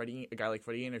sign a guy like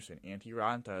Freddie Anderson, Antti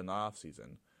Raanta in the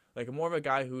offseason. Like, more of a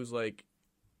guy who's, like,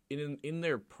 in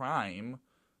their prime,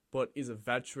 but is a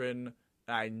veteran,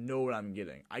 and I know what I'm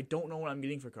getting. I don't know what I'm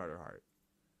getting for Carter Hart.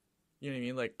 You know what I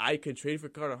mean? Like, I could trade for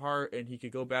Carter Hart, and he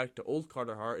could go back to old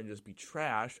Carter Hart and just be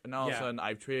trash, and all of a sudden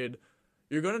I've traded...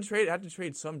 You're going to have to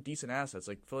trade some decent assets.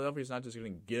 Like, Philadelphia's not just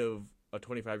going to give a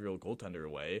 25-year-old goaltender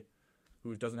away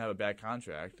who doesn't have a bad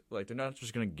contract. Like, they're not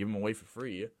just going to give him away for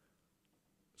free.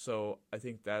 So I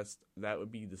think that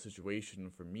would be the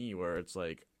situation for me where it's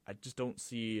like, I just don't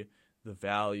see the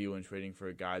value in trading for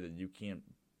a guy that you can't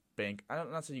bank.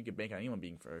 I'm not saying you can bank on anyone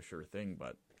being for a sure thing,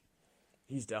 but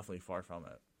he's definitely far from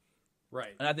it.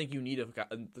 Right. And I think you need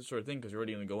this sort of thing because you're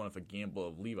already going to go in with a gamble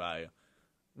of Levi.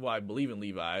 Well, I believe in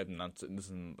Levi. I'm not saying this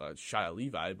is a shot at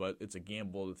Levi, but it's a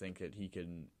gamble to think that he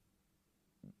can,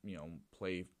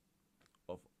 play.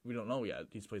 Well, we don't know yet.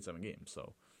 He's played 7 games,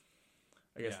 so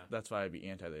I guess that's why I'd be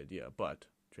anti the idea. But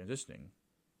transitioning,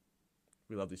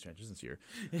 we love these transitions here.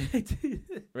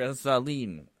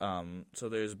 Rasalin. So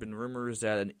there's been rumors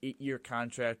that an 8-year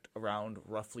contract around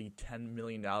roughly $10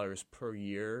 million per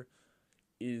year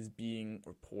is being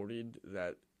reported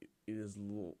that it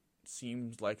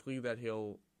seems likely that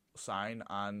he'll sign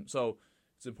on. So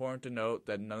it's important to note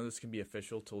that none of this can be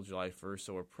official till July 1st.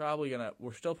 So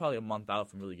we're still probably a month out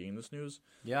from really getting this news.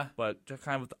 Yeah. But just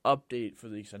kind of the update for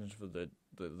the extension for the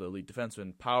elite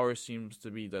defenseman, Power seems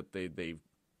to be that they've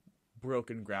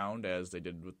broken ground as they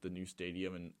did with the new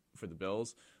stadium and for the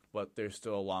Bills, but there's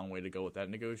still a long way to go with that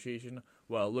negotiation.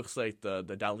 Well, it looks like the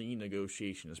Dahlin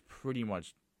negotiation is pretty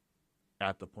much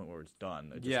at the point where it's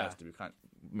done. It just has to be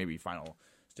maybe final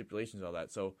stipulations and all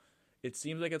that. So it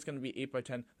seems like it's going to be 8 by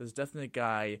 10. There's definitely a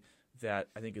guy that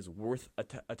I think is worth a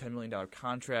 $10 million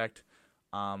contract.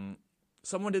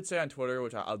 Someone did say on Twitter,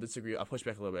 which I'll disagree, I'll push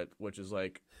back a little bit, which is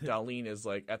like Dahlin is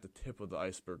like at the tip of the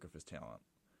iceberg of his talent.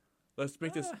 Let's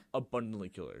make this abundantly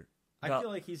clear. I feel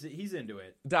like he's into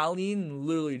it. Dahlin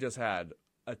literally just had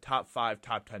a top 5,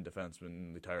 top 10 defenseman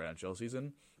in the entire NHL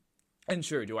season. And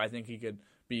sure, do I think he could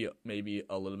be maybe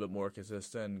a little bit more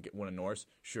consistent, win a Norris?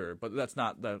 Sure, but that's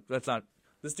not.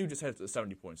 This dude just had a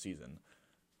 70-point season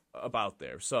about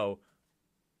there. So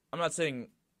I'm not saying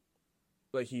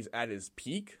like he's at his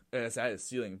peak and it's at his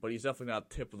ceiling, but he's definitely not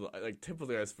tip of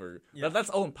the iceberg. Yeah. That's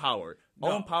Owen Power.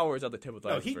 No. Owen Power is at the tip of the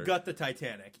iceberg. No, he gut the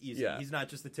Titanic easy. Yeah. He's not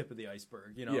just the tip of the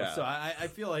iceberg, Yeah. So I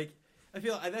feel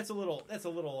that's a little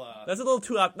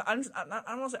too. I don't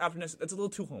want to say optimistic. That's a little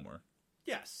too Homer.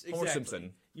 Yes, exactly. Homer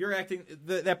Simpson. You're acting.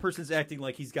 That person's acting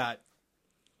like he's got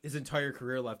his entire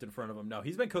career left in front of him. No,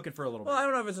 he's been cooking for a little bit. Well, I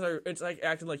don't know if it's like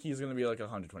acting like he's going to be like a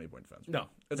 120-point defenseman. No,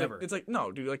 it's never. It's like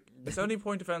no, dude. Like a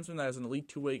 70-point defenseman that has an elite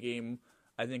two-way game,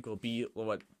 I think will be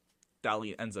what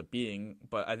Dahlin ends up being.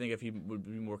 But I think if he would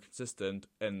be more consistent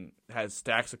and has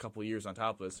stacks a couple of years on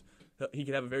top of this, he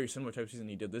could have a very similar type of season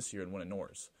he did this year and win a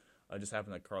Norris. It just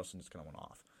happened that Carlson just kind of went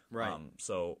off. Right.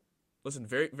 So, listen,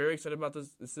 very very excited about this.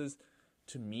 This is,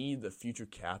 to me, the future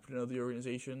captain of the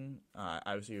organization.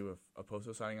 Obviously, with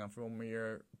Oposo signing on for 1 more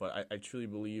year, but I truly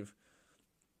believe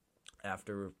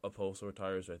after Oposo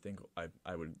retires, I think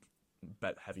I would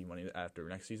bet heavy money that after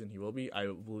next season he will be. I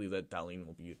believe that Dahlin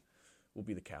will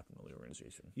be the captain of the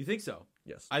organization. You think so?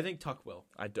 Yes. I think Tuck will.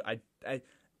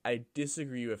 I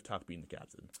disagree with Tuck being the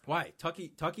captain. Why?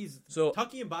 Tucky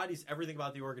embodies everything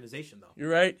about the organization, though. You're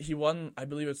right. He won, I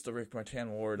believe it's the Rick Martin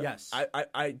Award. Yes.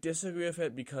 I disagree with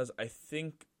it because I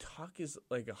think Tuck is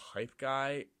like a hype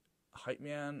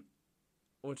man,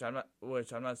 which I'm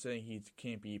not saying he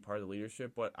can't be part of the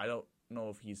leadership, but I don't know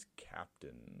if he's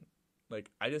captain.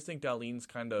 Like, I just think Darlene's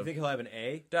kind of... You think he'll have an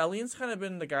A? Darlene's kind of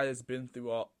been the guy that's been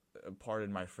through all...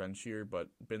 Pardon my French here, but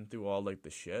been through all, like, the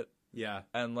shit. Yeah.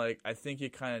 And, like, I think you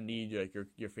kind of need, like,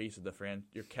 your face of the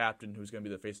your captain who's going to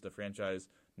be the face of the franchise,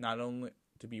 not only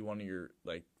to be one of your,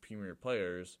 like, premier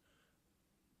players,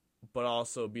 but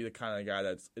also be the kind of guy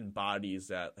that embodies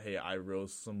that, hey, I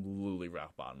rose some literally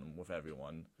rock bottom with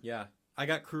everyone. Yeah. I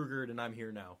got Krugered and I'm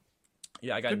here now.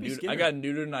 Yeah, I got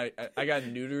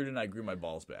neutered and I grew my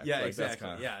balls back. Yeah, like,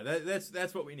 exactly.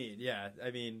 That's what we need. Yeah, I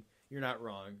mean, you're not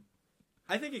wrong.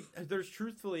 I think there's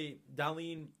truthfully,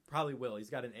 Darlene probably will.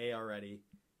 He's got an A already,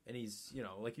 and he's,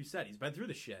 like you said, he's been through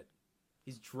the shit.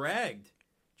 He's dragged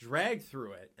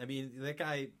through it. I mean, that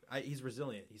guy, he's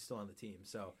resilient. He's still on the team,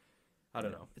 so I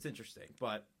don't know. It's interesting,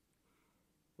 but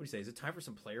what do you say? Is it time for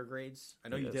some player grades? I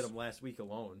know you did them last week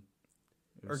alone.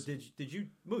 Or did you,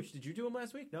 Mooch, did you do them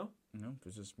last week? No? No, it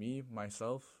was just me,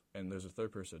 myself, and there's a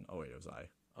third person. Oh, wait, it was I.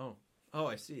 Oh,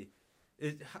 I see.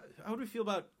 How do we feel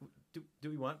about, do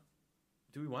we want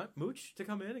Mooch to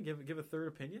come in and give a third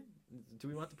opinion? Do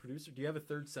we want the producer? Do you have a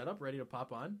third setup ready to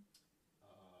pop on?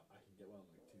 I can get one in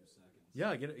like 2 seconds.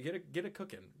 Yeah, get it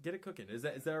cooking. Get it cooking. Is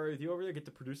that all right with you over there? Get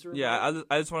the producer. Yeah,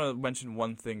 I just want to mention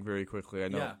one thing very quickly. I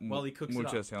know while he cooks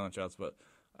Mooch it has talent shots, but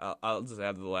I'll just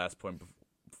add to the last point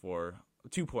before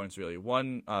 2 points really.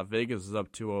 One, Vegas is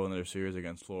up 2-0 in their series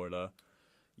against Florida.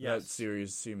 Yes. That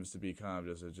series seems to be kind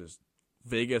of just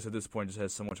Vegas at this point just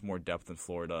has so much more depth than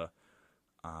Florida.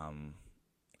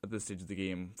 At this stage of the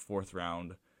game, 4th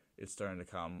round, it's starting to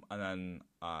come. And then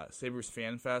Sabres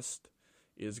Fan Fest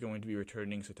is going to be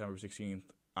returning September 16th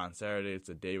on Saturday. It's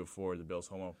the day before the Bills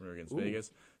home opener against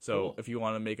Vegas. So cool. If you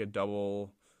want to make a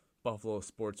double Buffalo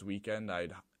sports weekend,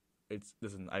 I've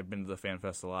been to the Fan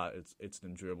Fest a lot. It's an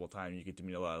enjoyable time. You get to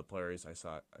meet a lot of players. I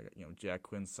saw Jack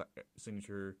Quinn's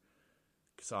signature.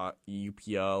 Saw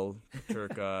UPL,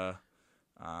 Turka.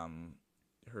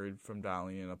 Heard from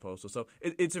Darlene and Oposto. So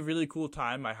it's a really cool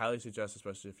time. I highly suggest,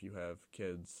 especially if you have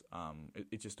kids.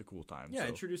 It's just a cool time. Yeah, so.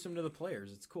 Introduce them to the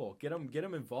players. It's cool. Get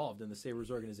them involved in the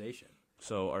Sabres organization.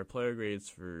 So our player grades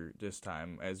for this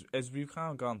time, as we've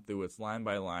kind of gone through, it's line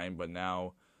by line. But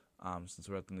now, since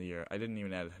we're at the end of the year, I didn't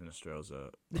even add Hinestroza.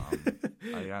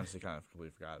 I honestly kind of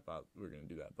completely forgot about we were going to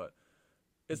do that. But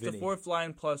it's Vinny. The 4th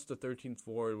line plus the 13th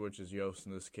forward, which is Yost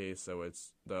in this case. So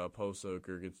it's the Oposto,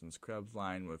 Girgensons, Krebs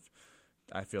line with.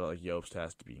 I feel like Yost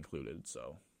has to be included.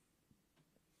 So.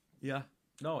 Yeah.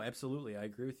 No, absolutely. I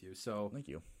agree with you. So. Thank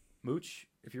you, Mooch.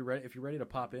 If you're ready to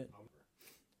pop in.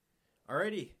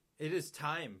 Alrighty, it is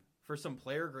time for some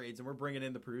player grades, and we're bringing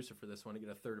in the producer for this one to get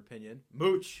a third opinion.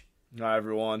 Mooch. Hi,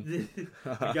 everyone. We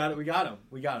got him.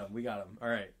 All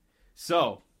right.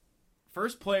 So,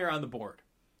 first player on the board,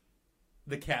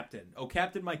 the captain. Oh,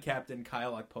 captain, my captain,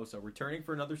 Kyle Okposo, returning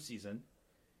for another season.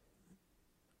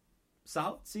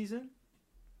 Solid season.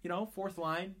 4th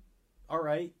line. All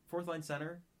right. 4th line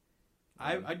center.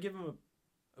 I'd give him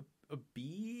a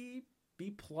B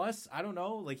plus. I don't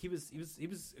know. Like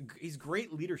he's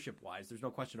great leadership wise. There's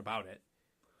no question about it.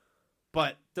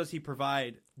 But does he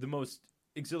provide the most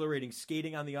exhilarating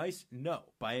skating on the ice? No,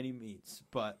 by any means.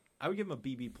 But I would give him a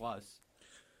BB plus.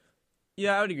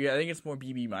 Yeah, I would agree. I think it's more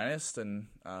BB minus than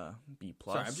B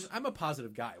plus. Sorry, I'm a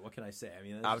positive guy. What can I say? I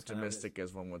mean, that's optimistic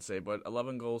as one would say. But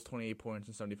 11 goals, 28 points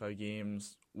in 75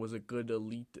 games. Was a good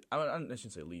elite. I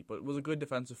shouldn't say elite, but was a good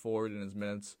defensive forward in his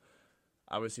minutes.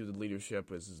 Obviously, the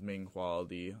leadership was his main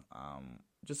quality.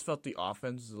 Just felt the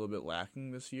offense was a little bit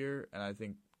lacking this year, and I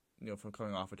think from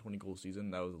coming off a 20-goal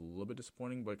season, that was a little bit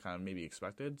disappointing, but kind of maybe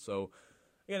expected. So.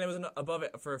 Again, it was above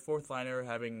it for a 4th liner.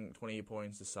 Having 28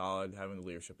 points is solid. Having the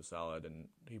leadership is solid, and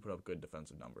he put up good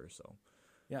defensive numbers. So,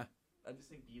 yeah, I just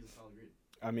think B is a solid grade.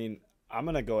 I mean, I'm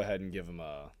gonna go ahead and give him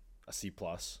a C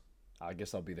plus. I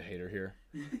guess I'll be the hater here,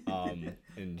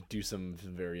 and do some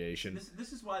variation.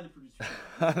 This is why the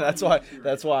producer.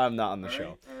 That's why I'm not on the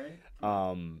show. All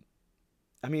right.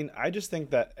 I mean, I just think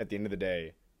that at the end of the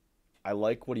day, I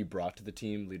like what he brought to the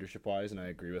team leadership wise, and I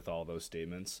agree with all those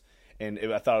statements. And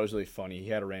I thought it was really funny. He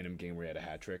had a random game where he had a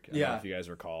hat trick. I don't know if you guys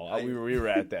recall. We were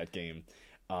at that game.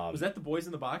 Was that the Boys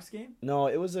in the Box game? No,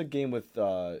 it was a game with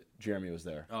Jeremy was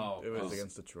there. Oh, it was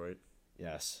against Detroit.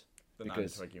 Yes. The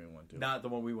non-Detroit game we went to. Not the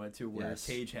one we went to where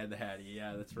Tage had the hattie.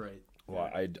 Yeah, that's right. Well,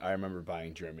 I remember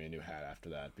buying Jeremy a new hat after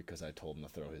that because I told him to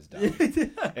throw his down.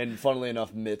 And funnily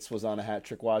enough, Mitz was on a hat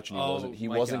trick watch, and he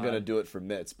wasn't going to do it for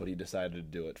Mitz, but he decided to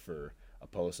do it for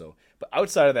Oposo. But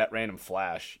outside of that random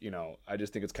flash, I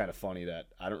just think it's kind of funny that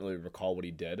I don't really recall what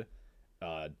he did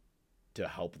to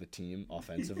help the team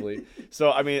offensively.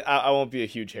 So I mean, I won't be a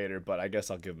huge hater, but I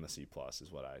guess I'll give him a C+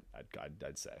 is what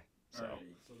I'd say. So.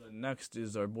 So the next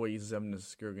is our boy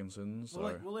Zemnis Girgensson.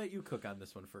 We'll let you cook on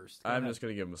this one first. I'm just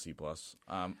gonna give him a C+.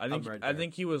 I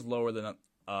think he was lower than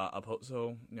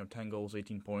Oposo. 10 goals,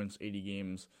 18 points, 80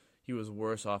 games. He was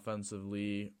worse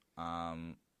offensively,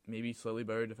 maybe slightly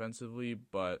better defensively,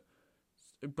 but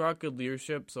it brought good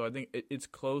leadership. So I think it's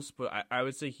close, but I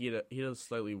would say he had a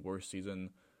slightly worse season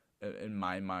in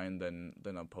my mind than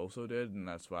Oposo did, and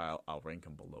that's why I'll rank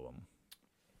him below him.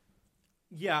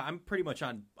 Yeah, I'm pretty much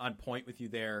on point with you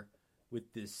there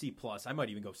with the C+. I might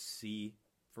even go C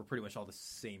for pretty much all the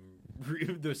same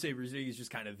reasons. He's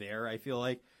just kind of there, I feel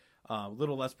like. A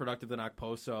little less productive than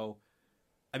Okposo.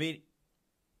 I mean,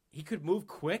 he could move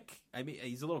quick. I mean,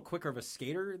 he's a little quicker of a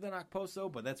skater than Okposo,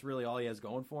 but that's really all he has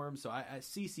going for him. So I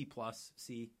C+,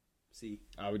 C.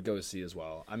 I would go C as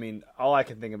well. I mean, all I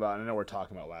can think about, and I know we're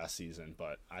talking about last season,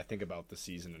 but I think about the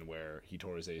season and where he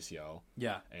tore his ACL.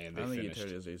 Yeah. I And don't think he tore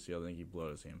his ACL. I think he blew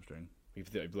out his hamstring. He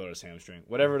blew out his hamstring.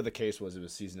 Whatever the case was, it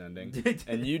was season ending.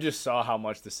 And you just saw how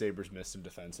much the Sabres missed him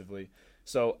defensively.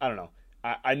 So, I don't know.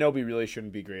 I know we really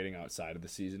shouldn't be grading outside of the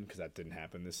season because that didn't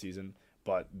happen this season.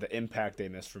 But the impact they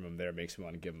missed from him there makes me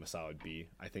want to give him a solid B.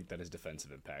 I think that his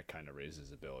defensive impact kind of raises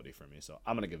his ability for me. So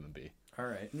I'm going to give him a B. All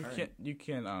right. You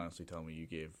can't honestly tell me you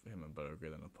gave him a better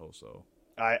grade than Oposo.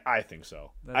 I think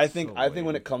so. That's I think so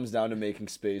when it comes down to making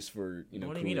space for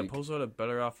What do you mean? Oposo had a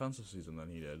better offensive season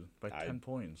than he did by 10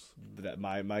 points. That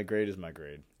my grade is my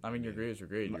grade. I mean, your grade is your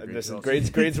grade. Listen,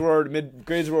 grades were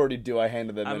already due. I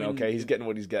handed them in. Okay, he's getting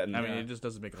what he's getting. I mean, it just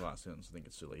doesn't make a lot of sense. I think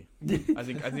it's silly. I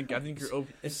think you're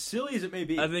as silly as it may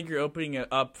be. I think you're opening it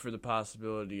up for the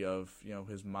possibility of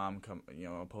his mom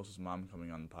Oposo's mom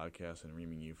coming on the podcast and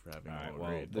reaming you for having a low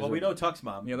grade. Well, we know Tuck's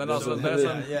mom. Yeah, then all of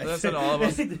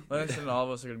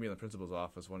us are going to be in the principal's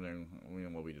office wondering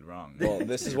what we did wrong. Well,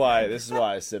 this is why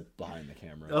I sit behind the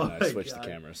camera and I switch the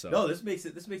camera. So no, this makes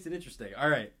it interesting. All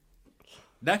right.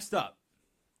 Next up,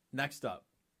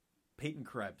 Peyton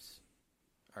Krebs.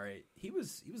 All right, he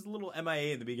was a little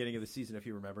MIA in the beginning of the season, if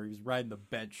you remember. He was riding the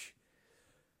bench.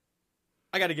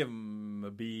 I got to give him a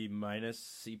B-,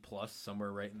 C+,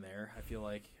 somewhere right in there. I feel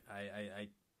like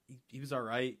he was all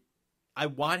right. I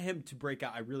want him to break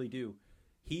out. I really do.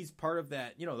 He's part of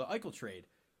that, the Eichel trade.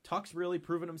 Tuck's really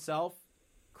proven himself.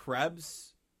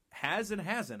 Krebs has and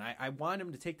hasn't. I want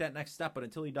him to take that next step, but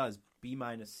until he does, B-,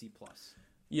 C+.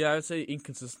 Yeah, I would say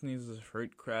inconsistencies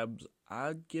hurt Krebs.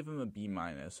 I'd give him a B-.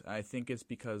 I think it's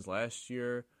because last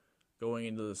year, going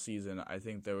into the season, I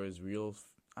think there was real,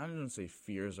 I don't want to say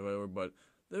fears or whatever, but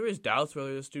there was doubts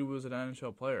whether this dude was an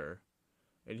NHL player.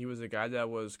 And he was a guy that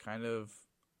was kind of,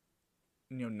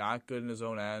 not good in his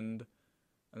own end.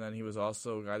 And then he was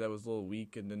also a guy that was a little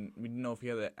weak, and then we didn't know if he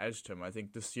had that edge to him. I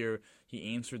think this year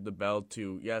he answered the bell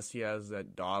to, yes, he has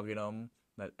that dog in him,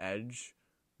 that edge,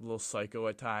 a little psycho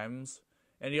at times.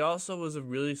 And he also was a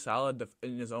really solid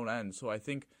in his own end. So I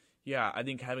think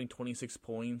having 26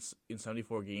 points in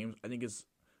 74 games, I think is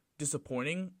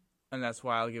disappointing, and that's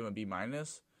why I'll give him a B-. But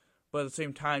at the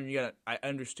same time, I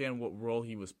understand what role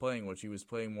he was playing, which he was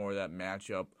playing more of that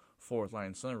matchup fourth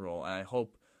line center role. And I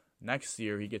hope next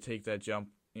year he could take that jump,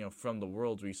 from the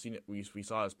Worlds. We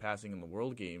saw his passing in the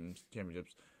World Games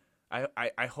championships.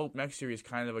 I hope next year he's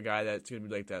kind of a guy that's going to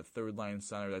be like that third line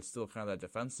center that's still kind of that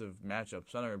defensive matchup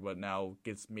center, but now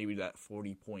gets maybe that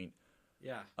 40-point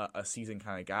a season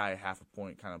kind of guy, half a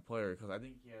point kind of player, because I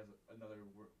think he has another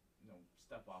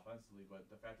step offensively, but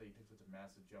the fact that he took such a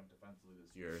massive jump defensively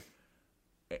this year,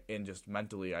 and just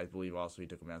mentally, I believe also he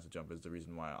took a massive jump, is the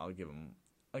reason why I'll give him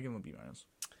a B-.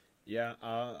 Yeah,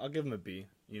 I'll give him a B.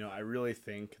 I really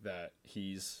think that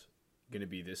he's going to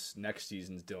be this next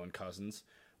season's Dylan Cousins,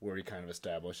 where he kind of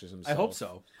establishes himself. I hope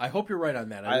so. I hope you're right on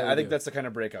that. I think that's the kind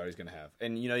of breakout he's going to have.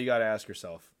 And, you got to ask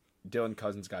yourself, Dylan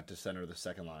Cousins got to center the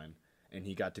second line, and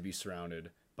he got to be surrounded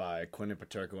by Quinn and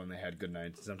Paterka when they had good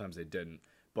nights, and sometimes they didn't.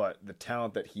 But the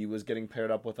talent that he was getting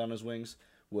paired up with on his wings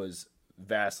was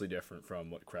vastly different from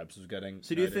what Krebs was getting.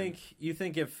 So do you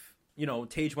think if,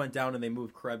 Tage went down and they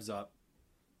moved Krebs up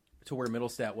to where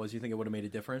Middlestat was, you think it would have made a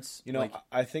difference?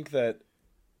 I think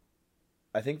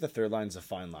the third line's a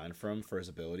fine line for him for his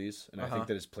abilities, and I think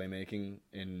that his playmaking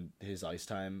in his ice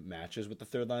time matches with the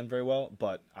third line very well.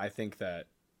 But I think that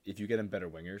if you get him better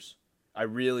wingers, I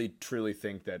really truly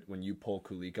think that when you pull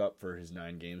Kulik up for his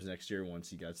 9 games next year, once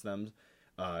he gets them,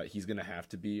 He's going to have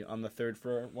to be on the third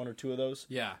for one or two of those.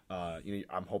 Yeah.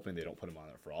 I'm hoping they don't put him on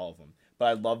there for all of them. But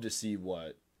I'd love to see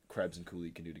what Krebs and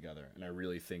Cooley can do together, and I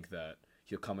really think that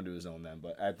he'll come into his own then.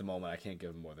 But at the moment, I can't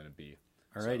give him more than a B.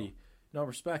 Alrighty. So. No,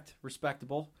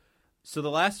 respectable. So the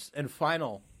last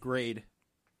final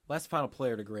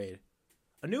player to grade,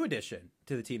 a new addition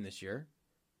to the team this year.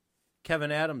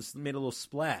 Kevin Adams made a little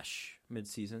splash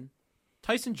mid-season.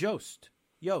 Tyson Jost,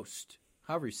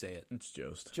 however you say it. It's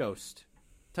Jost.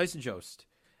 Tyson Jost.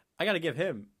 I got to give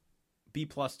him B+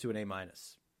 to an A-. A-,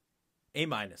 actually, I'm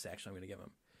going to give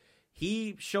him.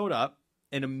 He showed up,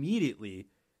 and immediately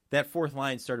that fourth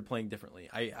line started playing differently.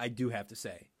 I do have to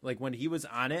say. Like, when he was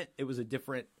on it, we had a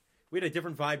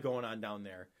different vibe going on down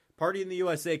there. Party in the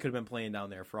USA could have been playing down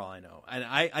there for all I know. And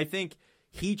I think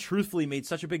he truthfully made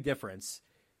such a big difference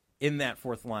in that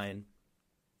fourth line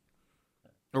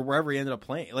or wherever he ended up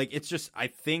playing. Like, it's just, I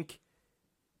think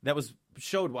that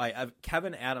showed why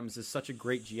Kevin Adams is such a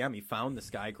great GM. He found this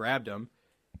guy, grabbed him,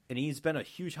 and he's been a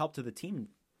huge help to the team,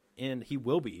 and he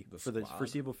will be for the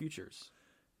foreseeable futures.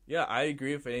 Yeah, I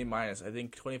agree with an A-. I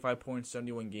think 25 points,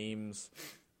 71 games.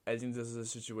 I think this is a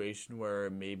situation where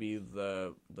maybe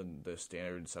the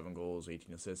standard 7 goals,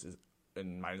 18 assists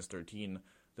and -13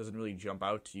 doesn't really jump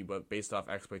out to you, but based off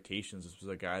expectations, this was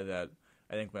a guy that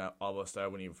I think when all of us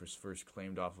started when he was first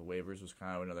claimed off of waivers was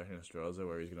kind of another Hinostroza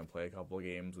where he's going to play a couple of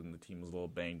games and the team was a little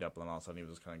banged up and then all of a sudden he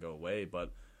was just kind of go away.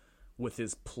 But with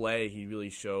his play, he really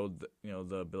showed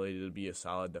the ability to be a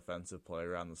solid defensive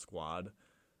player on the squad.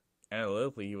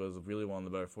 Analytically, he was really one of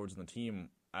the better forwards in the team.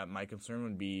 My concern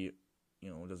would be,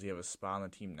 does he have a spot on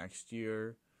the team next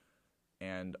year?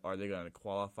 And are they going to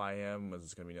qualify him? Is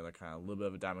this going to be another kind of a little bit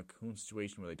of a Diamond Coon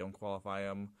situation where they don't qualify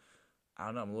him? I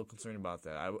don't know. I'm a little concerned about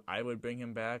that. I would bring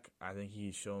him back. I think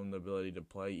he's shown the ability to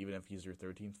play even if he's your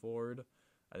 13th forward.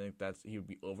 I think he would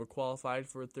be overqualified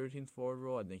for a 13th forward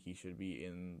role. I think he should be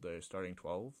in the starting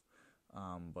 12.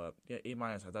 But yeah, A-.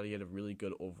 I thought he had a really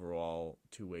good overall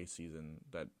two-way season.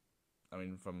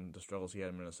 From the struggles he had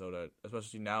in Minnesota,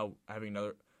 especially now having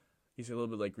another. He's a little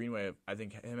bit like Greenway. I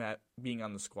think him being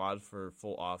on the squad for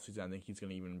full offseason, I think he's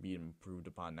going to even be improved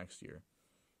upon next year.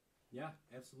 Yeah,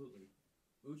 absolutely.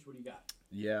 Ooch, what do you got?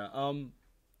 Yeah,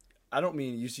 I don't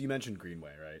mean you mentioned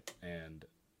Greenway, right? And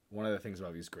one of the things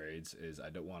about these grades is I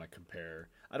don't want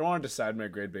to decide my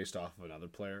grade based off of another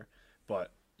player,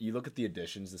 but you look at the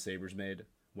additions the Sabres made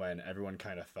when everyone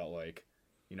kind of felt like,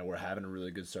 we're having a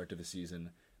really good start to the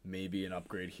season. Maybe an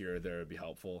upgrade here or there would be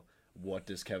helpful. What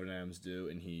does Kevin Adams do?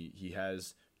 And he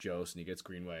has Jost and he gets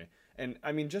Greenway. And,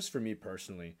 just for me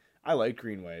personally, I like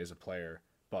Greenway as a player,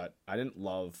 but I didn't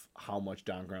love how much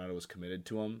Don Granato was committed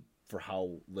to him for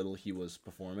how little he was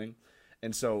performing.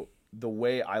 And so the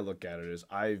way I look at it is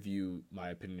I view my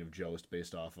opinion of Jost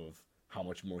based off of how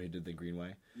much more he did than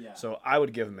Greenway. Yeah. So I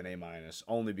would give him an A-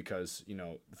 only because,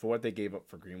 for what they gave up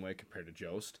for Greenway compared to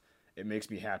Jost, it makes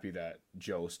me happy that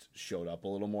Jost showed up a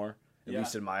little more. At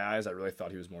least in my eyes, I really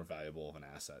thought he was more valuable of an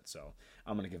asset. So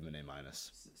I'm going to give him an A-.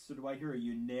 So do I hear a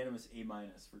unanimous A-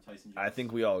 for Tyson Jost? I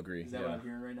think we all agree. Is that what I'm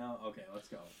hearing right now? Okay, let's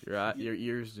go. Your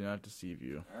ears do not deceive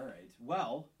you. All right.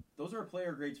 Well, those are our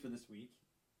player grades for this week.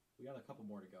 We got a couple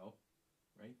more to go,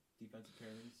 right? Defensive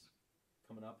pairings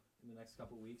coming up in the next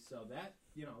couple of weeks. So that,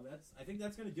 I think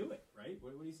that's going to do it, right?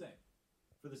 What do you say?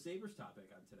 For the Sabres topic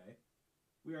on today.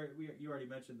 You already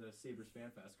mentioned the Sabres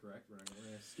Fan Fest, correct? We're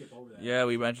going to skip over that. Yeah,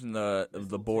 we mentioned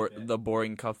the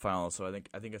boring cup final, so I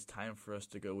think it's time for us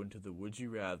to go into the Would You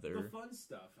Rather. The fun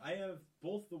stuff. I have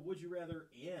both the Would You Rather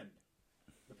and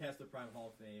the Past Their Prime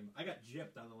Hall of Fame. I got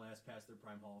gypped on the last Past Their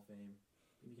Prime Hall of Fame.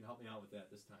 You can help me out with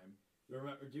that this time.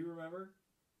 Do you remember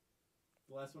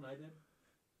the last one I did?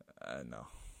 No.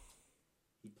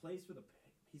 He plays for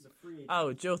he's a free agent.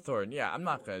 Oh, Joe Thornton. Yeah, I'm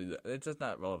not going to do that. It's just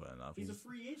not relevant enough. He's a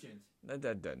free agent. No.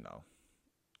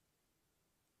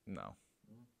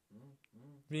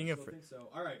 I still think so.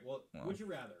 All right, well, Would You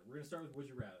Rather? We're going to start with Would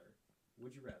You Rather.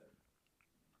 Would you rather?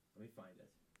 Let me find it.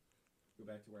 Go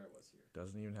back to where I was here.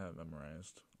 Doesn't even have it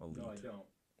memorized. Elite. No, I don't.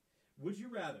 Would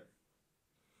you rather?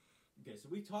 Okay, so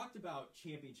we talked about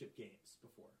championship games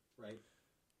before, right?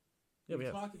 Yeah, we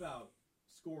have. Talked about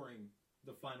scoring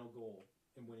the final goal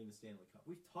and winning the Stanley Cup.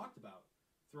 We've talked about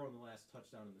throwing the last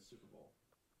touchdown in the Super Bowl.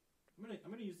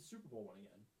 I'm gonna use the Super Bowl one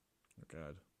again. Oh,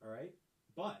 God. All right,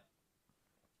 but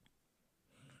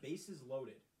bases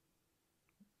loaded.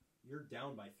 You're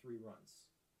down by 3 runs.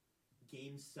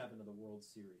 Game 7 of the World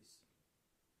Series.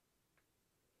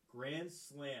 Grand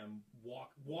slam,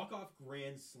 walk-off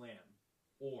grand slam,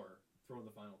 or throwing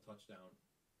the final touchdown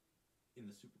in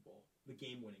the Super Bowl. The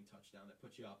game-winning touchdown that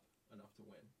puts you up enough to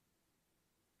win.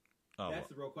 Oh, That's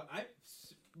the real question.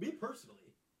 Me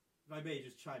personally, if if I may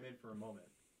just chime in for a moment.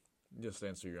 Just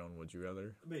answer your own would you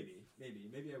rather. Maybe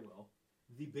I will.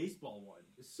 The baseball one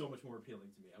is so much more appealing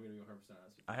to me. I'm going to be 100% honest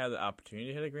with you. I had the opportunity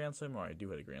to hit a grand slam, or I do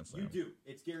hit a grand slam. You do.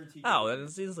 It's guaranteed. Oh, then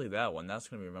it's easily that one. That's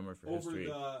going to be remembered for history.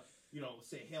 Over the,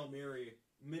 say Hail Mary,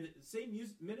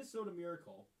 Minnesota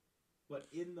Miracle, but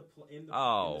in the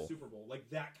Super Bowl, like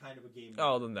that kind of a game.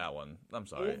 Oh, then that one. I'm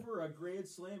sorry. Over a grand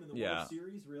slam in the World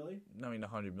Series, really? I mean,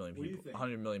 100 million people. What do you think?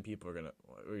 100 million people are gonna.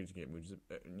 We're just getting,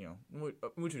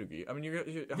 much agree. I mean, you're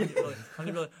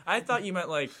 100 million. I thought you meant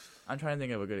like. I'm trying to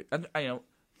think of a good. I know.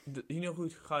 You know who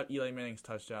caught Eli Manning's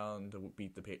touchdown to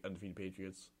beat the undefeated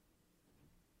Patriots?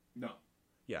 No.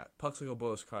 Yeah, Plaxico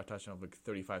Burress caught a touchdown with like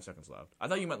 35 seconds left. I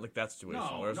thought you meant like that situation.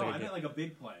 No, I meant like a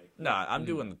big play. Nah, I'm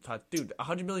doing the touch. Dude,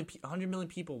 100 million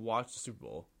people watch the Super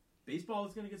Bowl. Baseball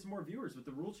is going to get some more viewers with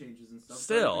the rule changes and stuff.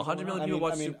 Still, 100 million people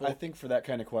watch the Super Bowl. I think for that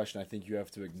kind of question, I think you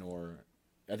have to ignore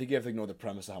the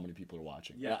premise of how many people are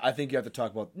watching. Yeah. I think you have to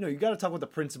talk about you got to talk about the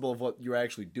principle of what you're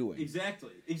actually doing.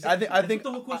 Exactly. I think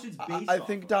the whole question's based I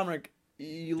think Dominic,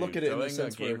 you look at it in the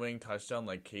sense where... game-winning touchdown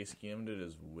like Case Keenum did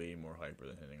is way more hyper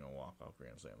than hitting a walk-off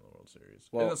grand slam in the World Series.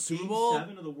 Well, in the Super Bowl, Game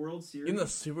 7 of the World Series. In the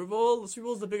Super Bowl is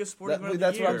the biggest sporting event of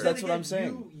the year. That's what I'm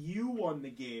saying. You won the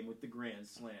game with the grand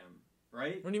slam,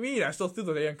 right? What do you mean? I still threw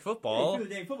the dang football. You threw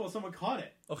the dang football. Someone caught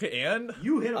it. Okay, and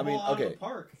you hit a ball out of the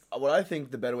park. What I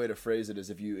think the better way to phrase it is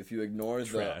if you ignore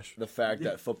the fact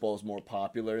that football is more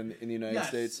popular in the United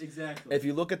States. Exactly. If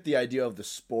you look at the idea of the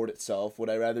sport itself, would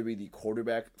I rather be the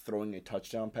quarterback throwing a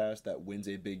touchdown pass that wins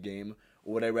a big game,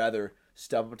 or would I rather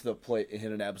step up to the plate and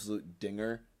hit an absolute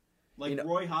dinger? Like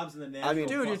Roy Hobbs in the National. I mean,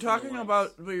 dude, you're talking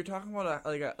about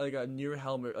a near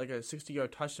helmet, like a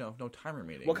 60-yard touchdown with no time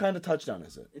remaining. What kind of touchdown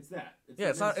is it? It's that.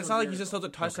 It's not like you just held a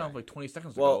touchdown for like 20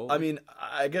 seconds ago. Well, I mean,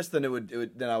 I guess then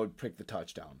then I would pick the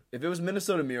touchdown. If it was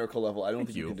Minnesota Miracle level, I don't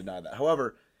think you can deny that.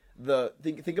 However,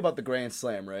 think about the grand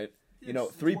slam, right?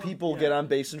 Three people get on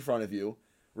base in front of you,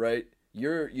 right?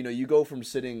 You go from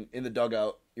sitting in the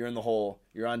dugout, you're in the hole,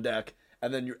 you're on deck.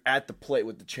 And then you're at the plate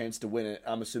with the chance to win it.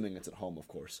 I'm assuming it's at home, of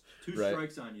course. Two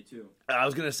strikes on you, too. I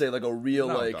was going to say, like, a real,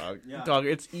 Dog,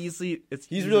 it's easy.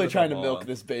 He's really trying to milk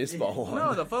this baseball one.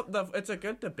 No, it's a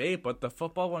good debate, but the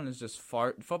football one is just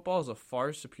far... Football is a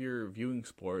far superior viewing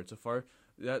sport. It's a far...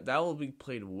 That will be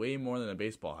played way more than a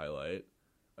baseball highlight.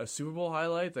 A Super Bowl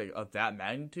highlight, like, of that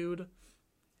magnitude...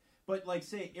 But, like,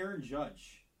 say, Aaron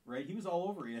Judge... Right, he was all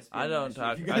over ESPN. I don't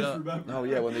talk. You guys remember? Oh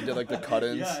yeah, when they did like the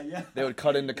cut-ins. Yeah. They would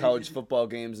cut into college football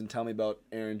games and tell me about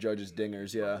Aaron Judge's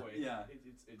dingers. Yeah. Yeah.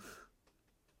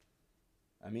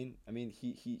 I mean,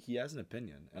 he has an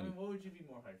opinion. And what would you be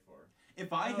more hyped for?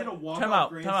 If I hit a walk-off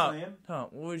grand slam,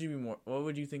 what would you be more? What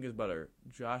would you think is better?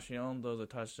 Josh Allen does a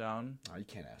touchdown. Oh, you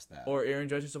can't ask that. Or Aaron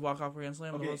Judge does a walk-off grand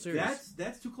slam in the World Series.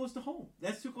 That's too close to home.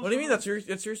 That's too close. What do you mean? That's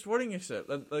your sporting except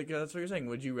like that's what you're saying.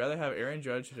 Would you rather have Aaron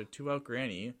Judge hit a 2-out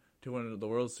granny to win the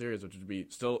World Series, which would be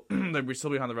still they'd be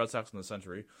still behind the Red Sox in the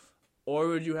century, or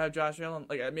would you have Josh Allen?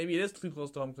 Like maybe it is too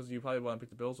close to home because you probably want to pick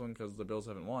the Bills one because the Bills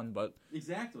haven't won. But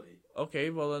exactly. Okay,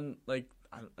 well then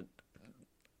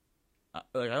I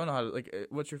don't know how to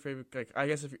what's your favorite? Like I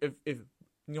guess if you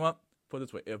know what, put it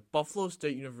this way: if Buffalo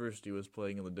State University was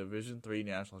playing in the Division III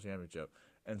National Championship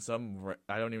and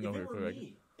I don't even know who you're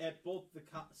me at both the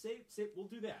say we'll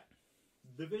do that.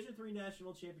 Division III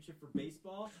National Championship for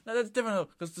baseball. No, that's different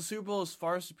because the Super Bowl is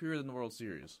far superior than the World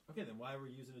Series. Okay, then why are we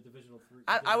using a Divisional III?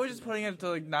 I was just putting it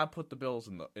to not put the Bills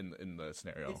in the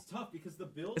scenario. It's tough because the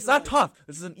Bills. It's not tough.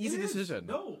 This is an easy decision.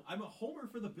 No, I'm a homer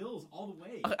for the Bills all the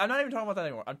way. Okay, I'm not even talking about that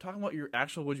anymore. I'm talking about your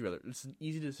actual would you rather. It's an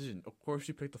easy decision. Of course,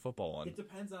 you pick the football one. It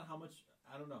depends on how much.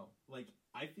 I don't know. Like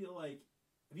I feel like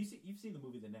you've seen the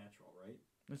movie The Natural, right?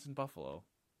 It's in Buffalo.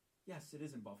 Yes, it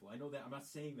is in Buffalo. I know that. I'm not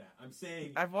saying that. I'm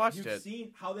saying I've watched you've it.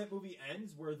 Seen how that movie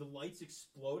ends, where the lights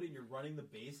explode and you're running the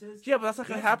bases. Yeah, but that's not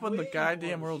gonna happen in the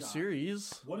goddamn World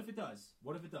Series. What if it does?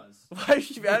 What if it does? Why you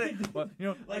keep at it? Well,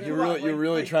 you're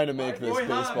really trying to make this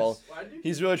baseball.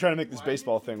 He's really trying to make this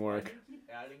baseball thing work. Why do you keep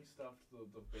adding stuff to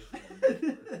the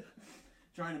baseball?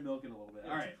 Trying to milk it a little bit.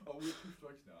 All right. Oh, we have 2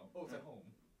 strikes now. Oh, it's at home.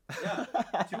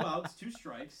 Yeah, 2 outs, 2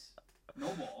 strikes, no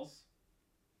balls.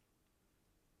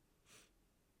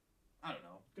 I don't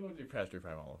know. Go with your past your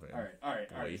Prime Hall of Fame. All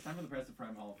right. It's time for the Preston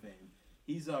Prime Hall of Fame.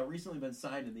 He's recently been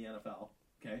signed in the NFL.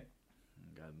 Okay.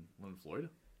 God, Leonard Floyd?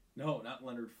 No, not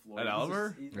Leonard Floyd. And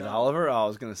Oliver? And Oliver? Oh, I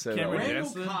was going to say Cameron that.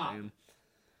 Randall Cobb.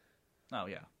 Oh,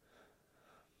 yeah.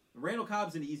 Randall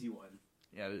Cobb's an easy one.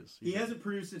 Yeah, it is. He hasn't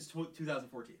produced since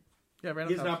 2014. Yeah, Randall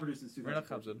He has not produced since 2014. Randall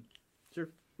Cobb's in. Sure.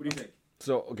 What do you think?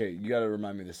 So, okay, you got to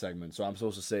remind me of the segment. So I'm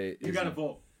supposed to say... You got to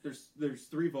vote. There's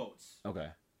 3 votes. Okay.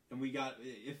 and we got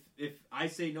if I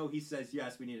say no, he says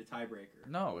yes. We need a tiebreaker.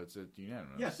 No, it's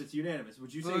unanimous. Yes, it's unanimous.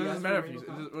 Would you say Well, it yes? doesn't matter for if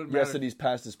Randall he's. Cobb? Yes, that he's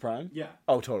past his prime? Yeah.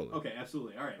 Oh, totally. Okay,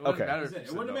 absolutely. All right. Okay.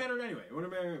 It wouldn't have mattered anyway. It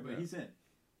wouldn't have mattered, but he's in.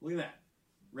 Look at that.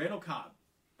 Randall Cobb,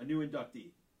 a new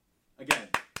inductee. Again,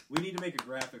 we need to make a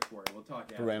graphic for it. We'll talk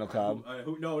after. For Randall Cobb?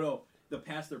 No. The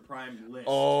past their prime list.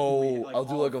 Oh, I'll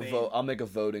do Hall like of a Fame. vote. I'll make a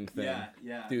voting thing.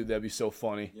 Yeah. Dude, that'd be so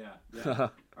funny. Yeah.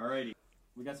 Alrighty.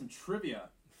 We got some trivia.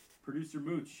 Producer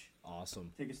Mooch,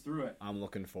 Awesome. take us through it. I'm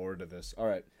looking forward to this. All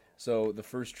right. So the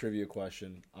first trivia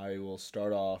question, I will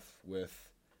start off with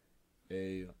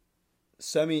a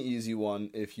semi-easy one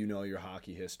if you know your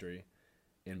hockey history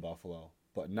in Buffalo,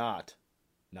 but not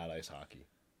ice hockey.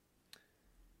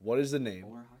 What is the name?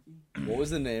 Roller hockey? What was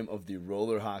the name of the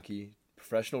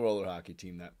professional roller hockey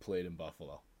team that played in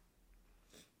Buffalo?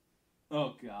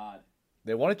 Oh, God.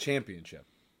 They won a championship.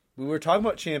 We were talking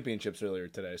about championships earlier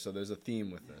today, so there's a theme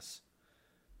with this.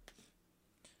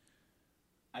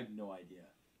 I have no idea.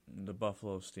 The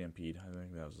Buffalo Stampede. I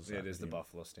think that was the It is the team.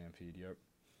 Buffalo Stampede. Yep,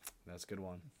 that's a good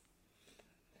one.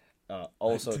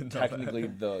 Also, technically,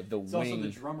 the It's wing. also the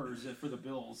drummers for the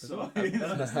Bills. So I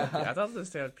it thought the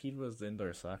Stampede was the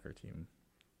indoor soccer team.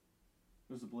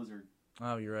 was the Blizzard.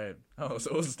 Oh, you're right. Oh,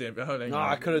 so it was the Stampede. Oh, No,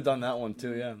 I could have done that one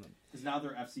too. Yeah. Because now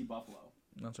they're FC Buffalo.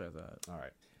 That's what I thought. All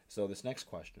right. So this next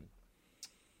question.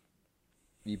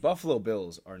 The Buffalo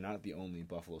Bills are not the only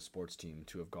Buffalo sports team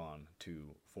to have gone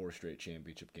to 4 straight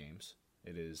championship games.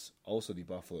 It is also the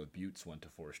Buffalo Buttes went to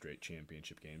 4 straight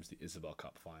championship games, the Isabel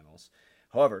Cup Finals.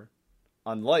 However,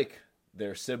 unlike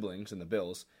their siblings in the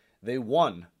Bills, they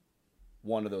won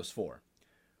one of those 4.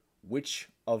 Which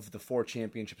of the 4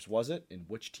 championships was it, and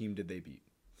which team did they beat?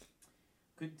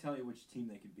 Couldn't tell you which team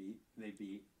they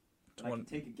beat. But I can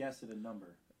take a guess at a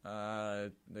number. I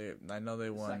know they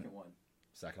The won. second one.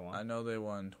 Second one? I know they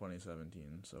won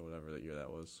 2017, so whatever that year that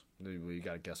was. You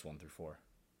got to guess 1 through 4.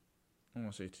 I'm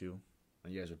going to say 2.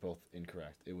 And you guys are both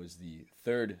incorrect. It was the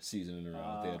 3rd season in a row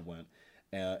that they had went.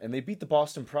 And they beat the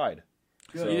Boston Pride.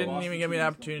 Good. So you didn't Boston even give me an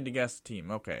team's opportunity to guess the team.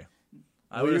 Okay.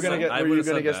 Were you going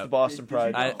to guess the Boston Did you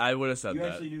Pride? know? I would have said You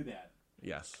that. actually knew that.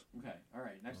 Yes. Okay. All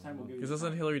right. Next time we'll give you. Because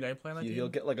doesn't Hillary Knight play on that team? He'll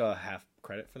get like a half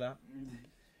credit for that.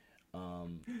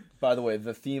 By the way,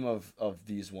 the theme of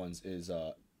these ones is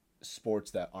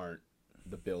sports that aren't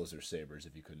the Bills or Sabres,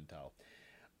 if you couldn't tell.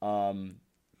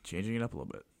 Changing it up a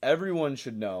little bit. Everyone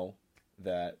should know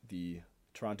that the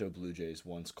Toronto Blue Jays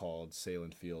once called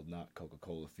Salem Field, not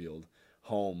Coca-Cola Field,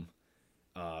 home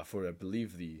for, I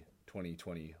believe, the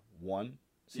 2021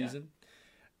 season.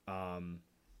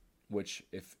 Which,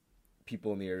 if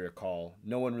people in the area recall,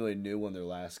 no one really knew when their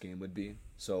last game would be.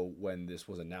 So when this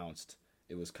was announced,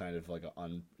 it was kind of like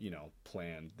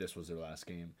planned. This was their last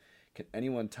game. Can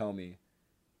anyone tell me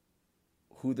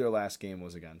who their last game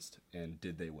was against, and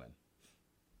did they win?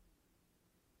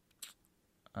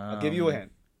 I'll give you a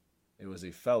hint. It was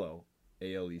a fellow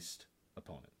AL East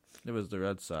opponent. It was the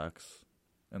Red Sox,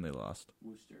 and they lost.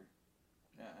 Worcester.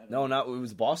 Yeah, It was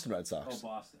the Boston Red Sox. Oh,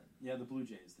 Boston. Yeah, the Blue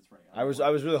Jays. That's right. I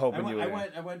was really hoping you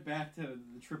would. I went back to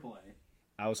the AAA.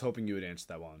 I was hoping you would answer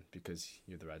that one because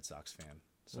you're the Red Sox fan.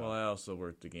 So. Well, I also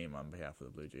worked the game on behalf of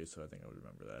the Blue Jays, so I think I would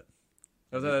remember that.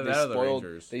 The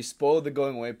Rangers. They spoiled the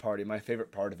going away party. My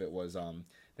favorite part of it was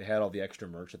they had all the extra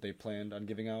merch that they planned on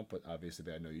giving out, but obviously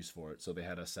they had no use for it. So they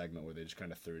had a segment where they just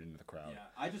kind of threw it into the crowd. Yeah,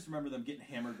 I just remember them getting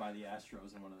hammered by the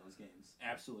Astros in one of those games.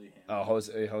 Absolutely hammered. Oh,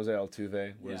 Jose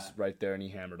Altuve was right there, and he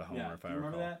hammered a homer. Yeah, If do I you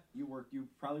remember recall. that? You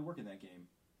probably work in that game.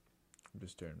 I'm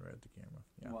just staring right at the camera.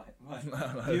 Yeah.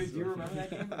 What? Do you remember that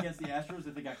game against the Astros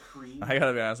that they got creamed? I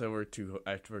gotta be honest. I worked two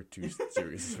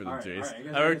series for the All Jays.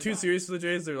 right, I worked 2 series for the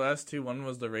Jays. Their last 2, one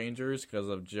was the Rangers because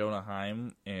of Jonah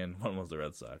Heim, and one was the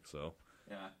Red Sox. So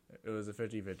Yeah. it was a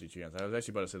 50-50 chance. I was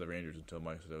actually about to say the Rangers until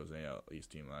Mike said it was an AL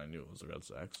East team, and I knew it was the Red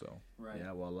Sox. So Right.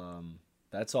 Yeah, well,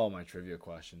 that's all my trivia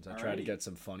questions. I tried to Alrighty. get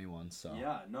some funny ones. So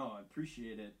Yeah, no, I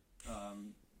appreciate it.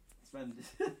 It's been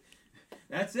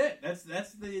that's it. That's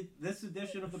this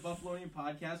edition of the Buffalonian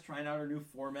Podcast, trying out our new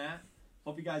format.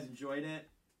 Hope you guys enjoyed it.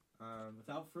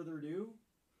 Without further ado,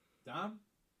 Dom,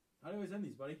 how do I always end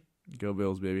these, buddy? go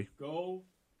Bills, baby. Go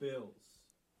Bills.